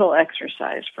mental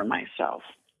exercise for myself.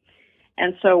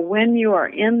 And so when you are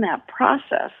in that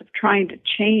process of trying to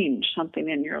change something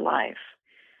in your life,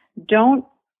 don't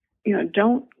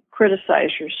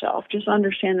criticize yourself. Just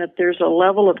understand that there's a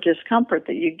level of discomfort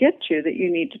that you get to that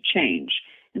you need to change.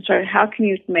 And so how can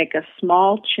you make a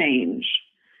small change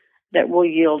that will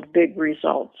yield big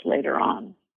results later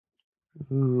on?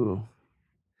 Ooh,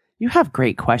 you have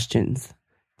great questions.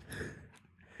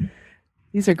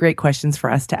 These are great questions for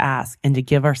us to ask, and to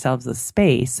give ourselves a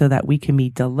space so that we can be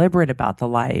deliberate about the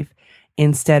life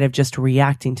instead of just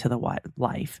reacting to the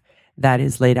life that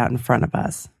is laid out in front of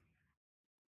us.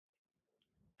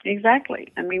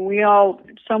 Exactly. I mean,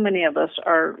 so many of us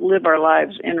live our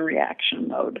lives in reaction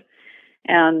mode.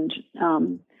 And,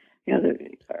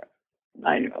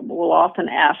 I will often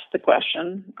ask the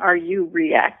question, are you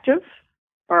reactive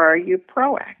or are you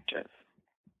proactive?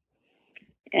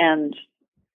 And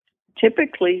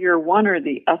typically you're one or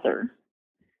the other.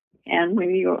 And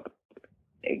when you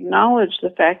acknowledge the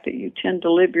fact that you tend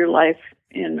to live your life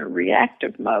in a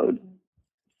reactive mode,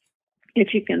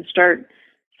 if you can start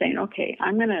saying, okay,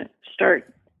 I'm going to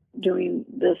start doing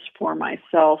this for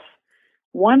myself.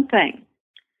 One thing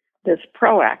that's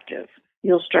proactive,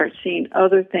 you'll start seeing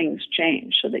other things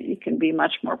change so that you can be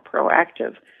much more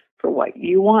proactive for what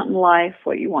you want in life,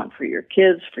 what you want for your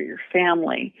kids, for your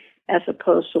family, as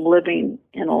opposed to living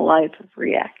in a life of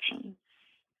reaction.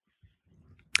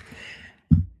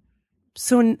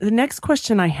 So the next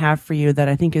question I have for you that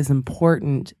I think is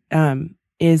important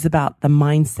is about the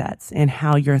mindsets and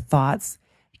how your thoughts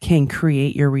can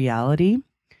create your reality,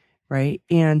 right?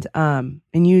 And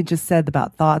you just said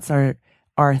about thoughts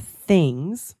are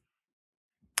things.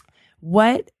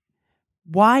 Why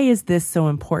is this so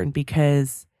important?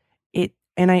 Because I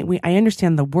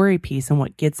understand the worry piece and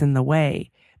what gets in the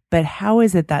way, but how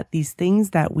is it that these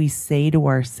things that we say to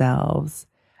ourselves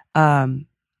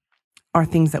are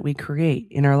things that we create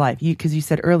in our life? Because you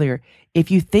said earlier,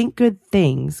 if you think good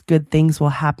things will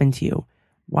happen to you.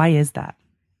 Why is that?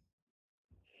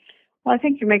 Well, I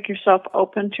think you make yourself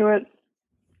open to it.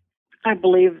 I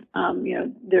believe,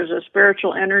 there's a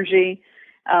spiritual energy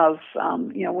of,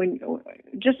 when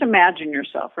just imagine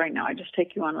yourself right now. I just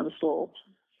take you on this little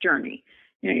journey.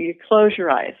 You close your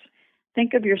eyes.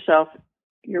 Think of yourself.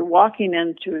 You're walking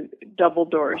into double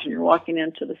doors and you're walking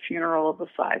into the funeral of a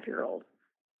 5-year-old.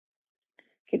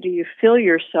 Okay, do you feel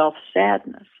yourself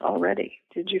sadness already?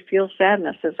 Did you feel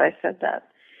sadness as I said that?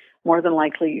 More than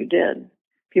likely you did.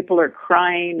 People are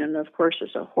crying, and of course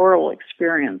it's a horrible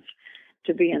experience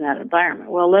to be in that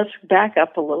environment. Well, let's back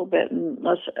up a little bit and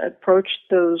let's approach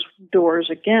those doors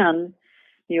again.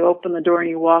 You open the door and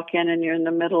you walk in and you're in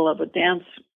the middle of a dance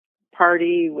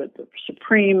party with the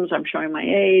Supremes. I'm showing my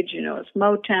age. It's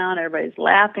Motown. Everybody's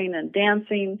laughing and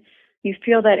dancing. You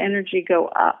feel that energy go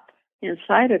up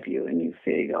inside of you, and you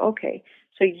feel, okay,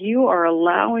 so you are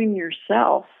allowing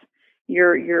yourself,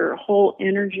 your whole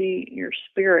energy, your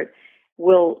spirit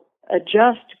will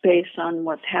adjust based on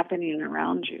what's happening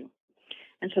around you.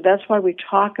 And so that's why we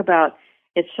talk about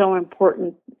it's so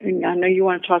important. And I know you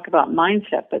want to talk about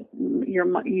mindset, but your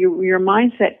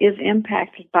mindset is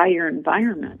impacted by your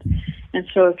environment. And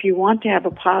so if you want to have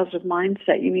a positive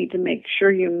mindset, you need to make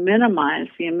sure you minimize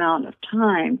the amount of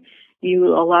time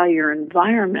you allow your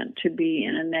environment to be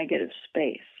in a negative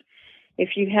space. If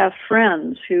you have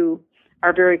friends who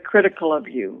are very critical of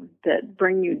you, that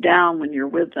bring you down when you're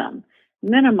with them,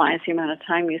 minimize the amount of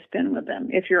time you spend with them.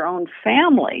 If your own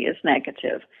family is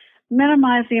negative,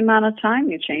 minimize the amount of time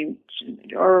you change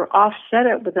or offset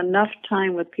it with enough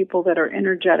time with people that are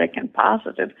energetic and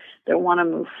positive that want to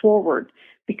move forward,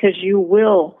 because you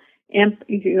will,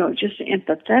 just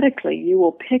empathetically, you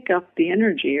will pick up the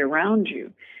energy around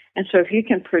you. And so if you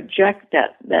can project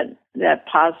that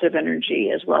positive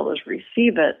energy as well as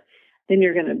receive it, then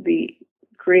you're going to be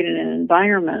creating an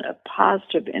environment of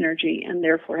positive energy and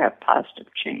therefore have positive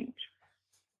change.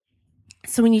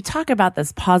 So when you talk about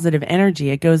this positive energy,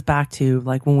 it goes back to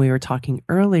like when we were talking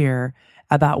earlier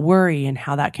about worry and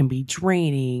how that can be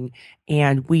draining,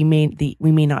 and we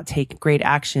may not take great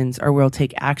actions, or we'll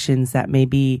take actions that may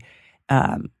be,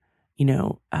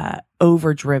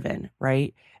 overdriven,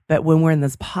 right? But when we're in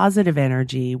this positive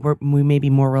energy, we may be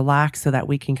more relaxed so that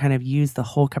we can kind of use the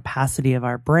whole capacity of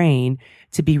our brain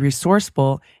to be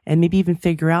resourceful and maybe even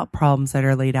figure out problems that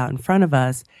are laid out in front of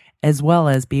us, as well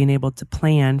as being able to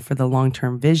plan for the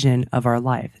long-term vision of our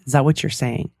life. Is that what you're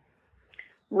saying?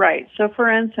 Right. So for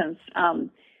instance,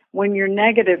 when you're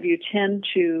negative, you tend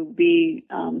to be,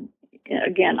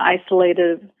 again,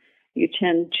 isolated. You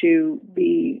tend to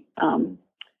be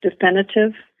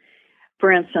definitive.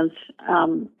 For instance,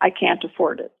 I can't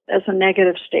afford it. That's a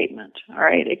negative statement, all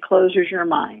right? It closes your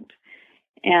mind.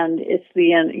 And it's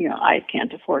the end, I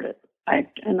can't afford it. I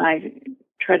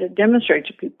try to demonstrate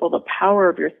to people the power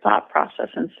of your thought process.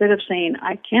 Instead of saying,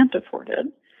 I can't afford it,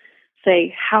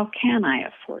 say, how can I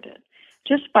afford it?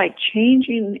 Just by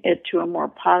changing it to a more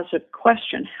positive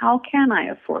question, how can I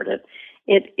afford it?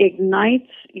 It ignites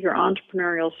your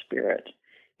entrepreneurial spirit.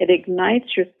 It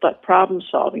ignites your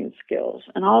problem-solving skills.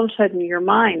 And all of a sudden, your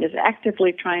mind is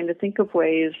actively trying to think of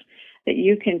ways that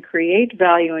you can create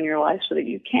value in your life so that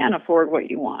you can afford what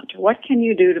you want. What can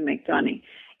you do to make money?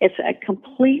 It's a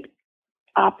complete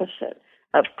opposite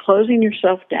of closing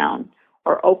yourself down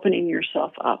or opening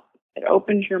yourself up. It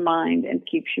opens your mind and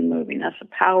keeps you moving. That's the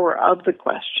power of the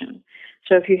question.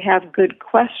 So if you have good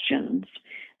questions,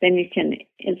 then you can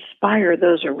inspire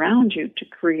those around you to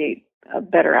create a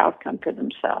better outcome for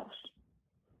themselves.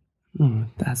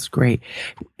 That's great.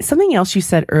 Something else you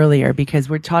said earlier, because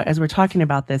as we're talking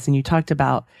about this, and you talked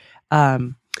about,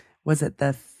 was it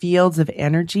the fields of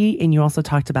energy? And you also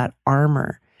talked about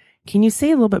armor. Can you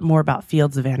say a little bit more about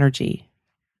fields of energy?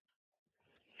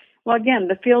 Well, again,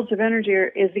 the fields of energy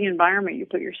is the environment you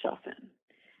put yourself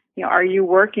in. Are you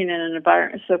working in an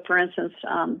environment? So, for instance,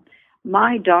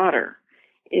 my daughter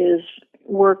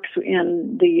works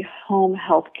in the home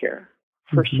health care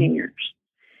for seniors.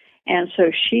 And so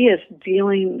she is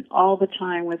dealing all the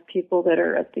time with people that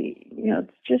are at the,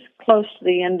 just close to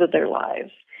the end of their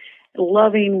lives,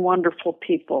 loving, wonderful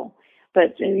people.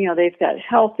 But, they've got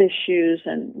health issues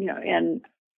and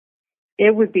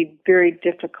it would be very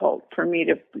difficult for me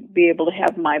to be able to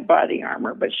have my body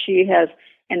armor. But she has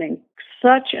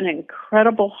such an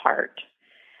incredible heart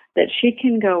that she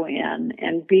can go in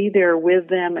and be there with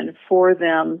them and for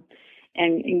them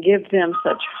and give them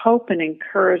such hope and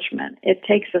encouragement. It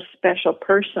takes a special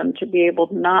person to be able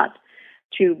not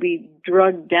to be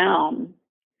drugged down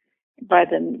by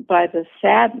the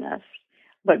sadness,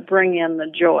 but bring in the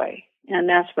joy. And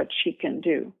that's what she can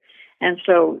do. And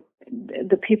so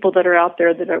the people that are out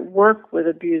there that work with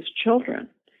abused children,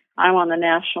 I'm on the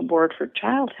National Board for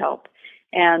Child Help,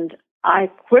 and I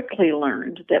quickly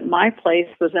learned that my place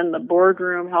was in the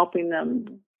boardroom helping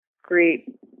them create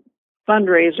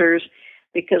fundraisers,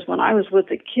 because when I was with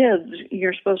the kids,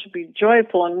 you're supposed to be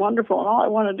joyful and wonderful, and all I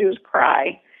want to do is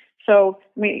cry. So,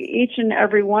 each and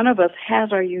every one of us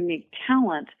has our unique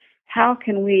talent. How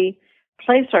can we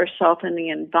place ourselves in the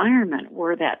environment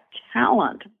where that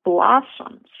talent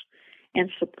blossoms and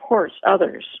supports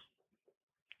others?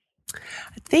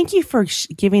 Thank you for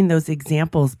giving those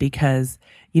examples, because,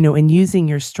 in using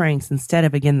your strengths instead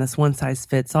of, again, this one size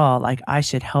fits all, like I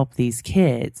should help these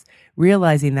kids,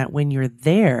 realizing that when you're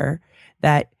there,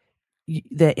 that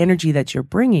the energy that you're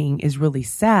bringing is really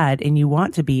sad and you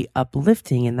want to be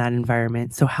uplifting in that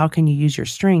environment. So how can you use your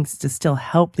strengths to still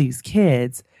help these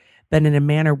kids, but in a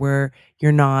manner where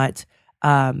you're not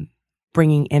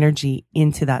bringing energy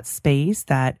into that space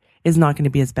that is not going to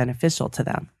be as beneficial to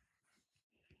them?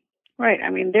 Right.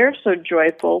 They're so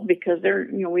joyful because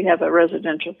we have a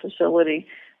residential facility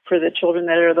for the children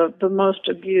that are the most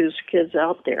abused kids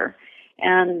out there.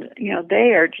 And,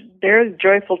 they're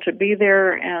joyful to be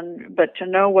there, but to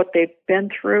know what they've been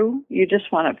through, you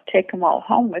just want to take them all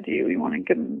home with you. You want to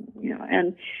give them,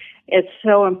 and it's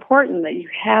so important that you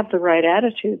have the right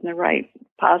attitude and the right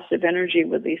positive energy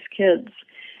with these kids.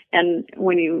 And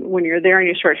when you're there and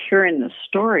you start hearing the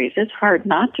stories, it's hard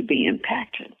not to be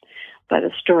impacted by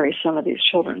the stories some of these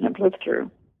children have lived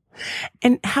through.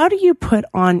 And how do you put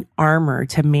on armor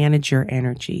to manage your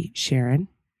energy, Sharon?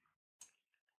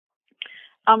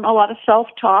 A lot of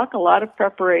self-talk, a lot of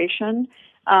preparation.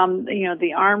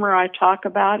 The armor I talk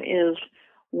about is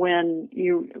when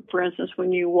for instance,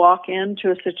 when you walk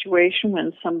into a situation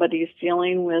when somebody's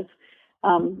dealing with,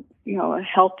 a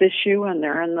health issue and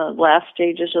they're in the last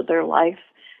stages of their life,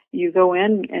 you go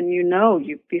in and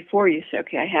before you say,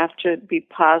 okay, I have to be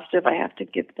positive, I have to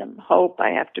give them hope,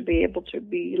 I have to be able to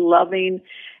be loving.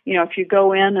 If you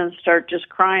go in and start just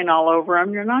crying all over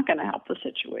them, you're not going to help the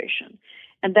situation.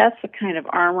 And that's the kind of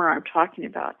armor I'm talking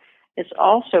about. It's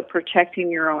also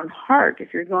protecting your own heart.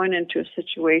 If you're going into a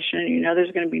situation and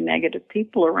there's going to be negative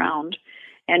people around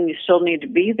and you still need to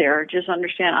be there, just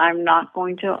understand I'm not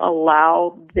going to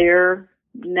allow their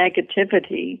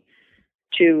negativity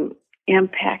to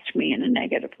impact me in a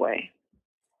negative way.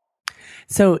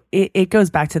 So it goes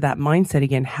back to that mindset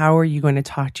again. How are you going to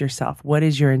talk to yourself? What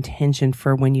is your intention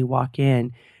for when you walk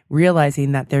in?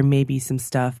 Realizing that there may be some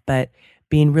stuff, but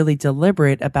being really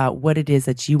deliberate about what it is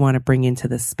that you want to bring into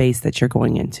the space that you're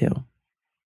going into.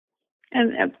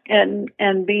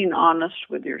 And being honest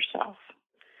with yourself,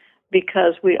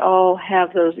 because we all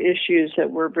have those issues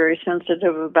that we're very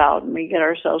sensitive about, and we get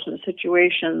ourselves in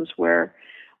situations where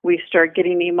we start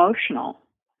getting emotional.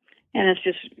 And it's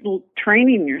just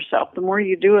training yourself. The more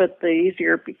you do it, the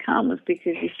easier it becomes,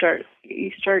 because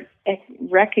you start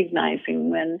recognizing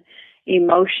when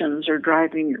emotions are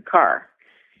driving your car.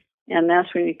 And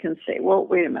that's when you can say, well,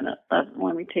 wait a minute,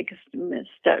 let me take a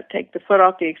step, take the foot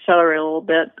off the accelerator a little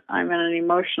bit. I'm in an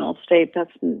emotional state.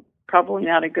 That's probably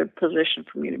not a good position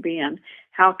for me to be in.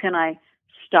 How can I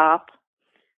stop,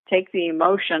 take the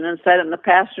emotion and set it in the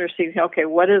passenger seat? Okay,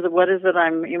 what is it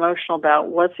I'm emotional about?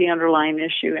 What's the underlying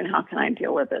issue, and how can I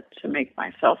deal with it to make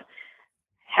myself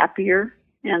happier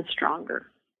and stronger?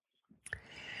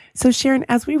 So Sharon,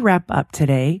 as we wrap up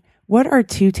today, what are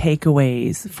 2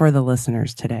 takeaways for the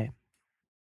listeners today?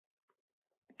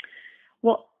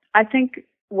 Well, I think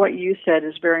what you said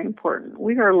is very important.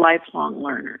 We are lifelong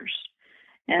learners.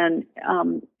 And,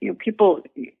 people,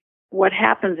 what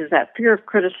happens is that fear of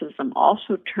criticism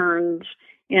also turns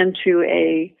into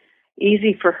a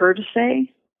easy for her to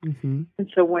say. Mm-hmm.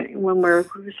 And so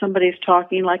when somebody's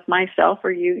talking like myself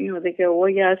or you, they go, well,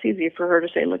 yeah, it's easy for her to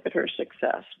say, look at her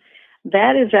success.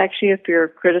 That is actually a fear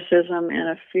of criticism and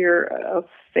a fear of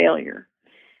failure,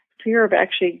 fear of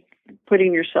actually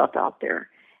putting yourself out there.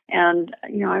 And,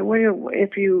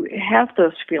 if you have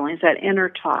those feelings, that inner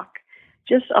talk,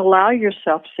 just allow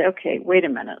yourself to say, okay, wait a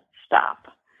minute, stop.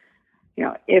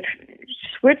 If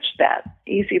switch that,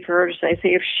 easy for her to say,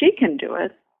 if she can do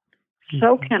it,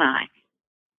 so can I.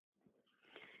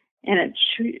 And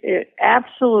it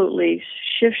absolutely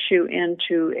shifts you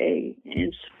into a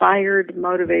inspired,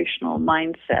 motivational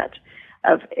mindset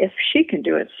of, if she can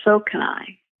do it, so can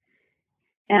I.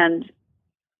 And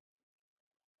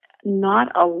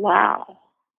not allow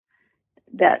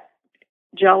that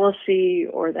jealousy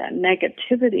or that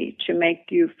negativity to make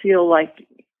you feel like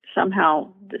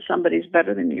somehow somebody's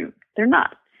better than you. They're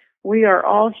not. We are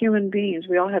all human beings.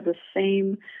 We all have the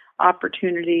same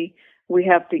opportunity. We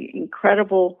have the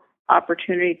incredible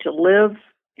opportunity to live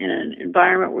in an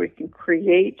environment where we can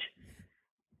create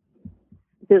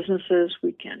businesses.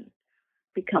 We can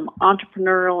become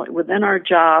entrepreneurial within our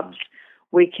jobs.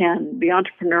 We can be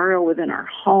entrepreneurial within our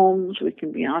homes. We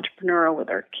can be entrepreneurial with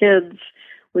our kids.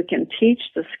 We can teach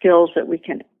the skills that we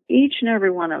can, each and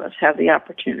every one of us have the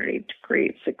opportunity to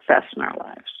create success in our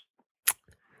lives.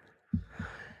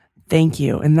 Thank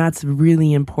you. And that's a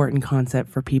really important concept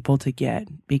for people to get,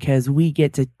 because we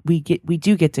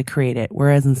do get to create it.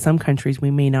 Whereas in some countries,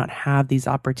 we may not have these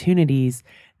opportunities,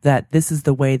 that this is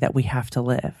the way that we have to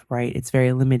live, right? It's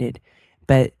very limited,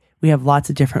 but we have lots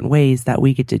of different ways that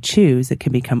we get to choose. It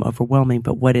can become overwhelming,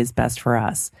 but what is best for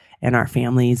us and our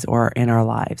families or in our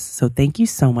lives? So thank you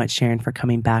so much, Sharon, for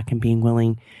coming back and being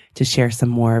willing to share some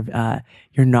more of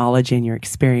your knowledge and your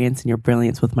experience and your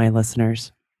brilliance with my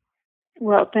listeners.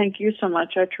 Well, thank you so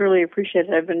much. I truly appreciate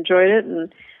it. I've enjoyed it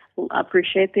and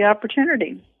appreciate the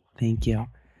opportunity. Thank you.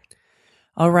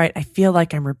 All right. I feel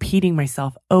like I'm repeating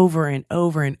myself over and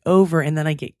over and over, and then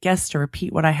I get guests to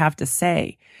repeat what I have to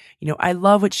say. I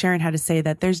love what Sharon had to say,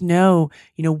 that there's no,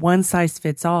 one size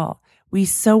fits all. We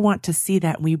so want to see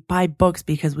that. We buy books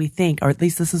because we think, or at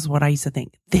least this is what I used to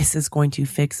think, this is going to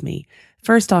fix me.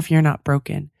 First off, you're not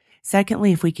broken.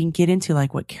 Secondly, if we can get into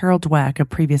like what Carol Dweck, a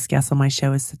previous guest on my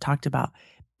show, has talked about,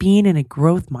 being in a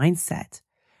growth mindset,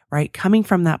 right? Coming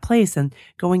from that place and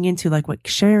going into like what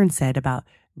Sharon said about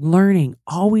learning,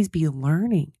 always be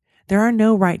learning. There are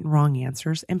no right and wrong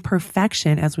answers. And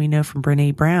perfection, as we know from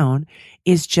Brené Brown,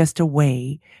 is just a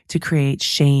way to create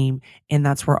shame. And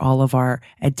that's where all of our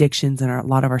addictions and a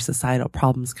lot of our societal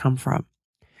problems come from.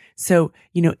 So,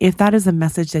 if that is a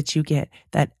message that you get,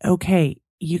 that, okay,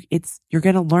 you're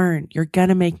going to learn, you're going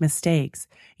to make mistakes,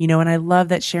 and I love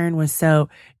that Sharon was so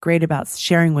great about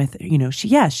sharing with,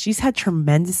 she's had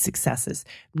tremendous successes.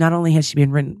 Not only has she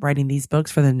been writing these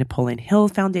books for the Napoleon Hill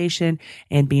Foundation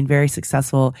and being very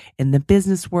successful in the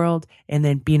business world, and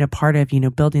then being a part of,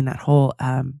 building that whole,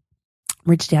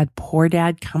 Rich Dad, Poor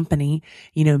Dad company,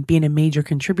 being a major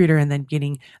contributor, and then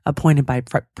getting appointed by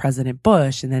President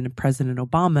Bush and then President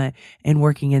Obama and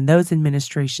working in those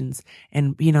administrations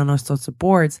and being on all sorts of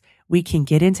boards. We can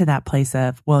get into that place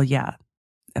of, well, yeah,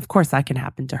 of course that can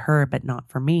happen to her, but not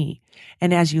for me.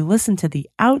 And as you listen to the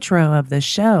outro of the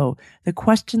show, the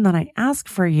question that I ask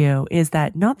for you is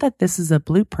that, not that this is a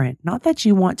blueprint, not that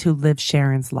you want to live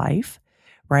Sharon's life,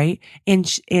 right? And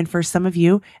for some of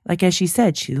you, like as she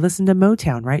said, she listened to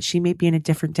Motown, right? She may be in a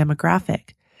different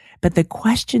demographic. But the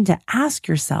question to ask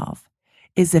yourself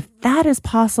is, if that is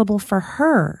possible for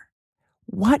her,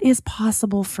 what is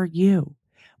possible for you?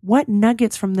 What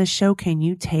nuggets from this show can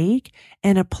you take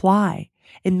and apply?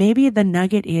 And maybe the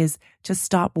nugget is to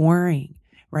stop worrying,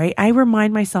 right? I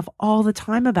remind myself all the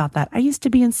time about that. I used to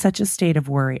be in such a state of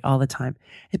worry all the time,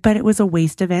 but it was a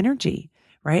waste of energy.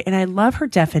 Right. And I love her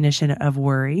definition of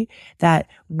worry, that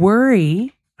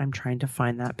worry, I'm trying to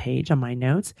find that page on my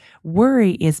notes.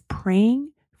 Worry is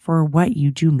praying for what you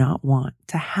do not want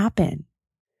to happen.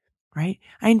 Right.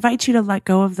 I invite you to let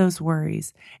go of those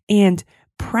worries and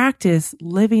practice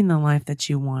living the life that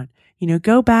you want.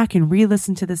 Go back and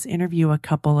re-listen to this interview a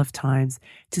couple of times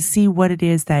to see what it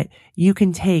is that you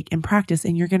can take and practice,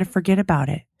 and you're going to forget about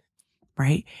it.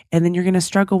 Right? And then you're going to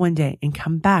struggle one day and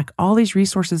come back. All these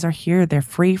resources are here. They're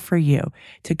free for you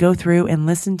to go through and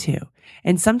listen to.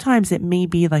 And sometimes it may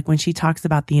be like when she talks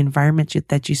about the environment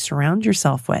that you surround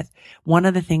yourself with. One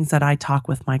of the things that I talk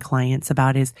with my clients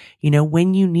about is,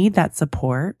 when you need that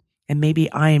support, and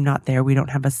maybe I am not there, we don't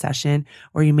have a session,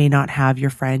 or you may not have your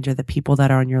friends or the people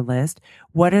that are on your list.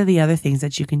 What are the other things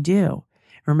that you can do?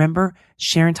 Remember,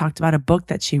 Sharon talked about a book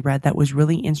that she read that was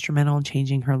really instrumental in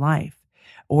changing her life.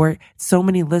 Or so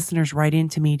many listeners write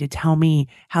into me to tell me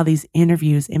how these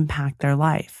interviews impact their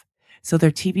life. So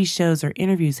their TV shows or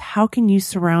interviews, how can you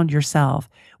surround yourself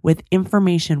with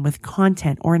information, with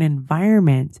content, or an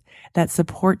environment that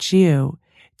supports you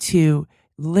to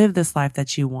live this life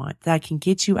that you want, that can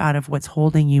get you out of what's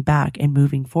holding you back and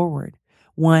moving forward?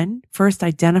 One, first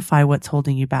identify what's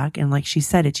holding you back. And like she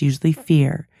said, it's usually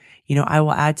fear. I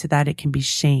will add to that, it can be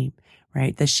shame,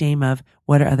 right? The shame of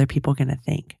what are other people going to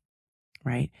think,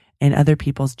 right? And other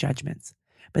people's judgments.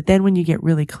 But then when you get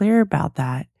really clear about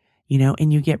that,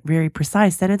 and you get very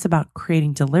precise, then it's about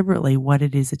creating deliberately what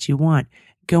it is that you want,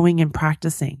 going and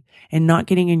practicing and not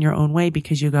getting in your own way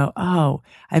because you go, oh,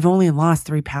 I've only lost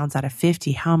 3 pounds out of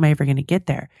 50. How am I ever going to get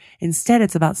there? Instead,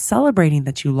 it's about celebrating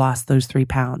that you lost those 3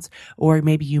 pounds, or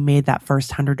maybe you made that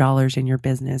first $100 in your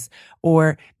business,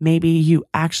 or maybe you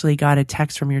actually got a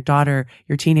text from your daughter,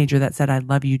 your teenager, that said, I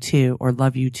love you too, or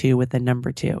love you too with the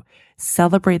number 2.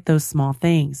 Celebrate those small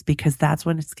things because that's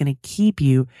when it's going to keep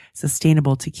you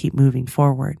sustainable to keep moving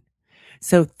forward.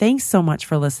 So thanks so much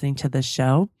for listening to this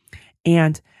show.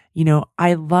 And,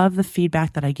 I love the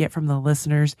feedback that I get from the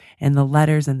listeners and the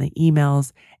letters and the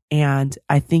emails. And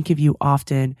I think of you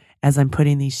often as I'm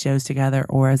putting these shows together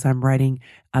or as I'm writing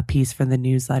a piece for the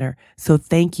newsletter. So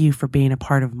thank you for being a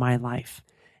part of my life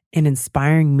and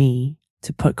inspiring me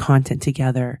to put content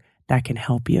together that can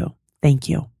help you. Thank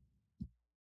you.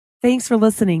 Thanks for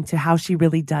listening to How She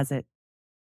Really Does It.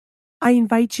 I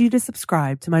invite you to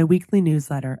subscribe to my weekly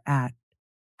newsletter at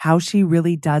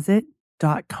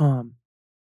howshereallydoesit.com.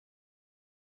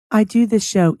 I do this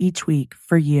show each week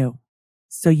for you,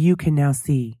 so you can now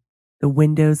see the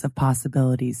windows of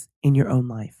possibilities in your own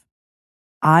life.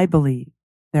 I believe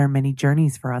there are many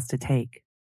journeys for us to take.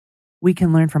 We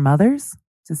can learn from others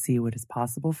to see what is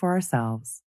possible for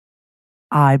ourselves.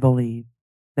 I believe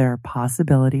there are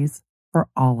possibilities for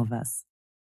all of us,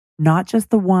 not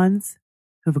just the ones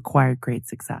who've acquired great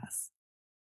success,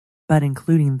 but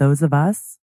including those of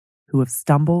us who have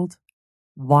stumbled,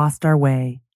 lost our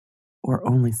way, or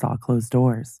only saw closed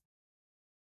doors.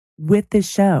 With this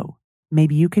show,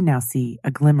 maybe you can now see a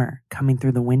glimmer coming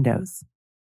through the windows.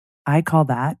 I call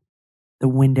that the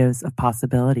windows of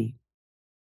possibility.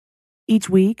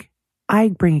 Each week, I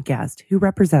bring a guest who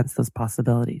represents those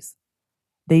possibilities.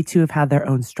 They too have had their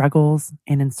own struggles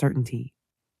and uncertainty,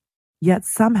 yet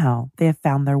somehow they have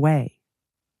found their way.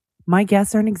 My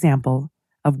guests are an example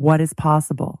of what is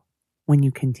possible when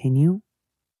you continue,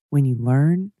 when you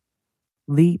learn,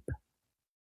 leap,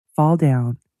 fall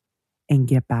down, and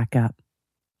get back up.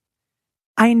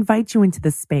 I invite you into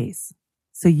this space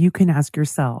so you can ask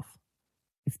yourself,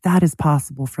 if that is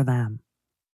possible for them,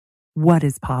 what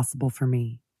is possible for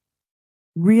me?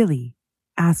 Really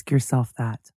ask yourself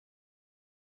that.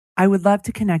 I would love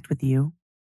to connect with you.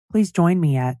 Please join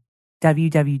me at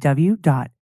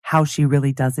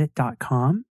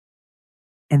www.howshereallydoesit.com.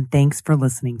 And thanks for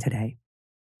listening today.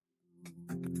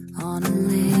 On a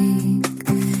lake,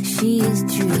 she is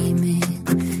dreaming,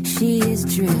 she is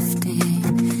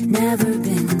drifting, never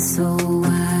been so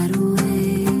wide.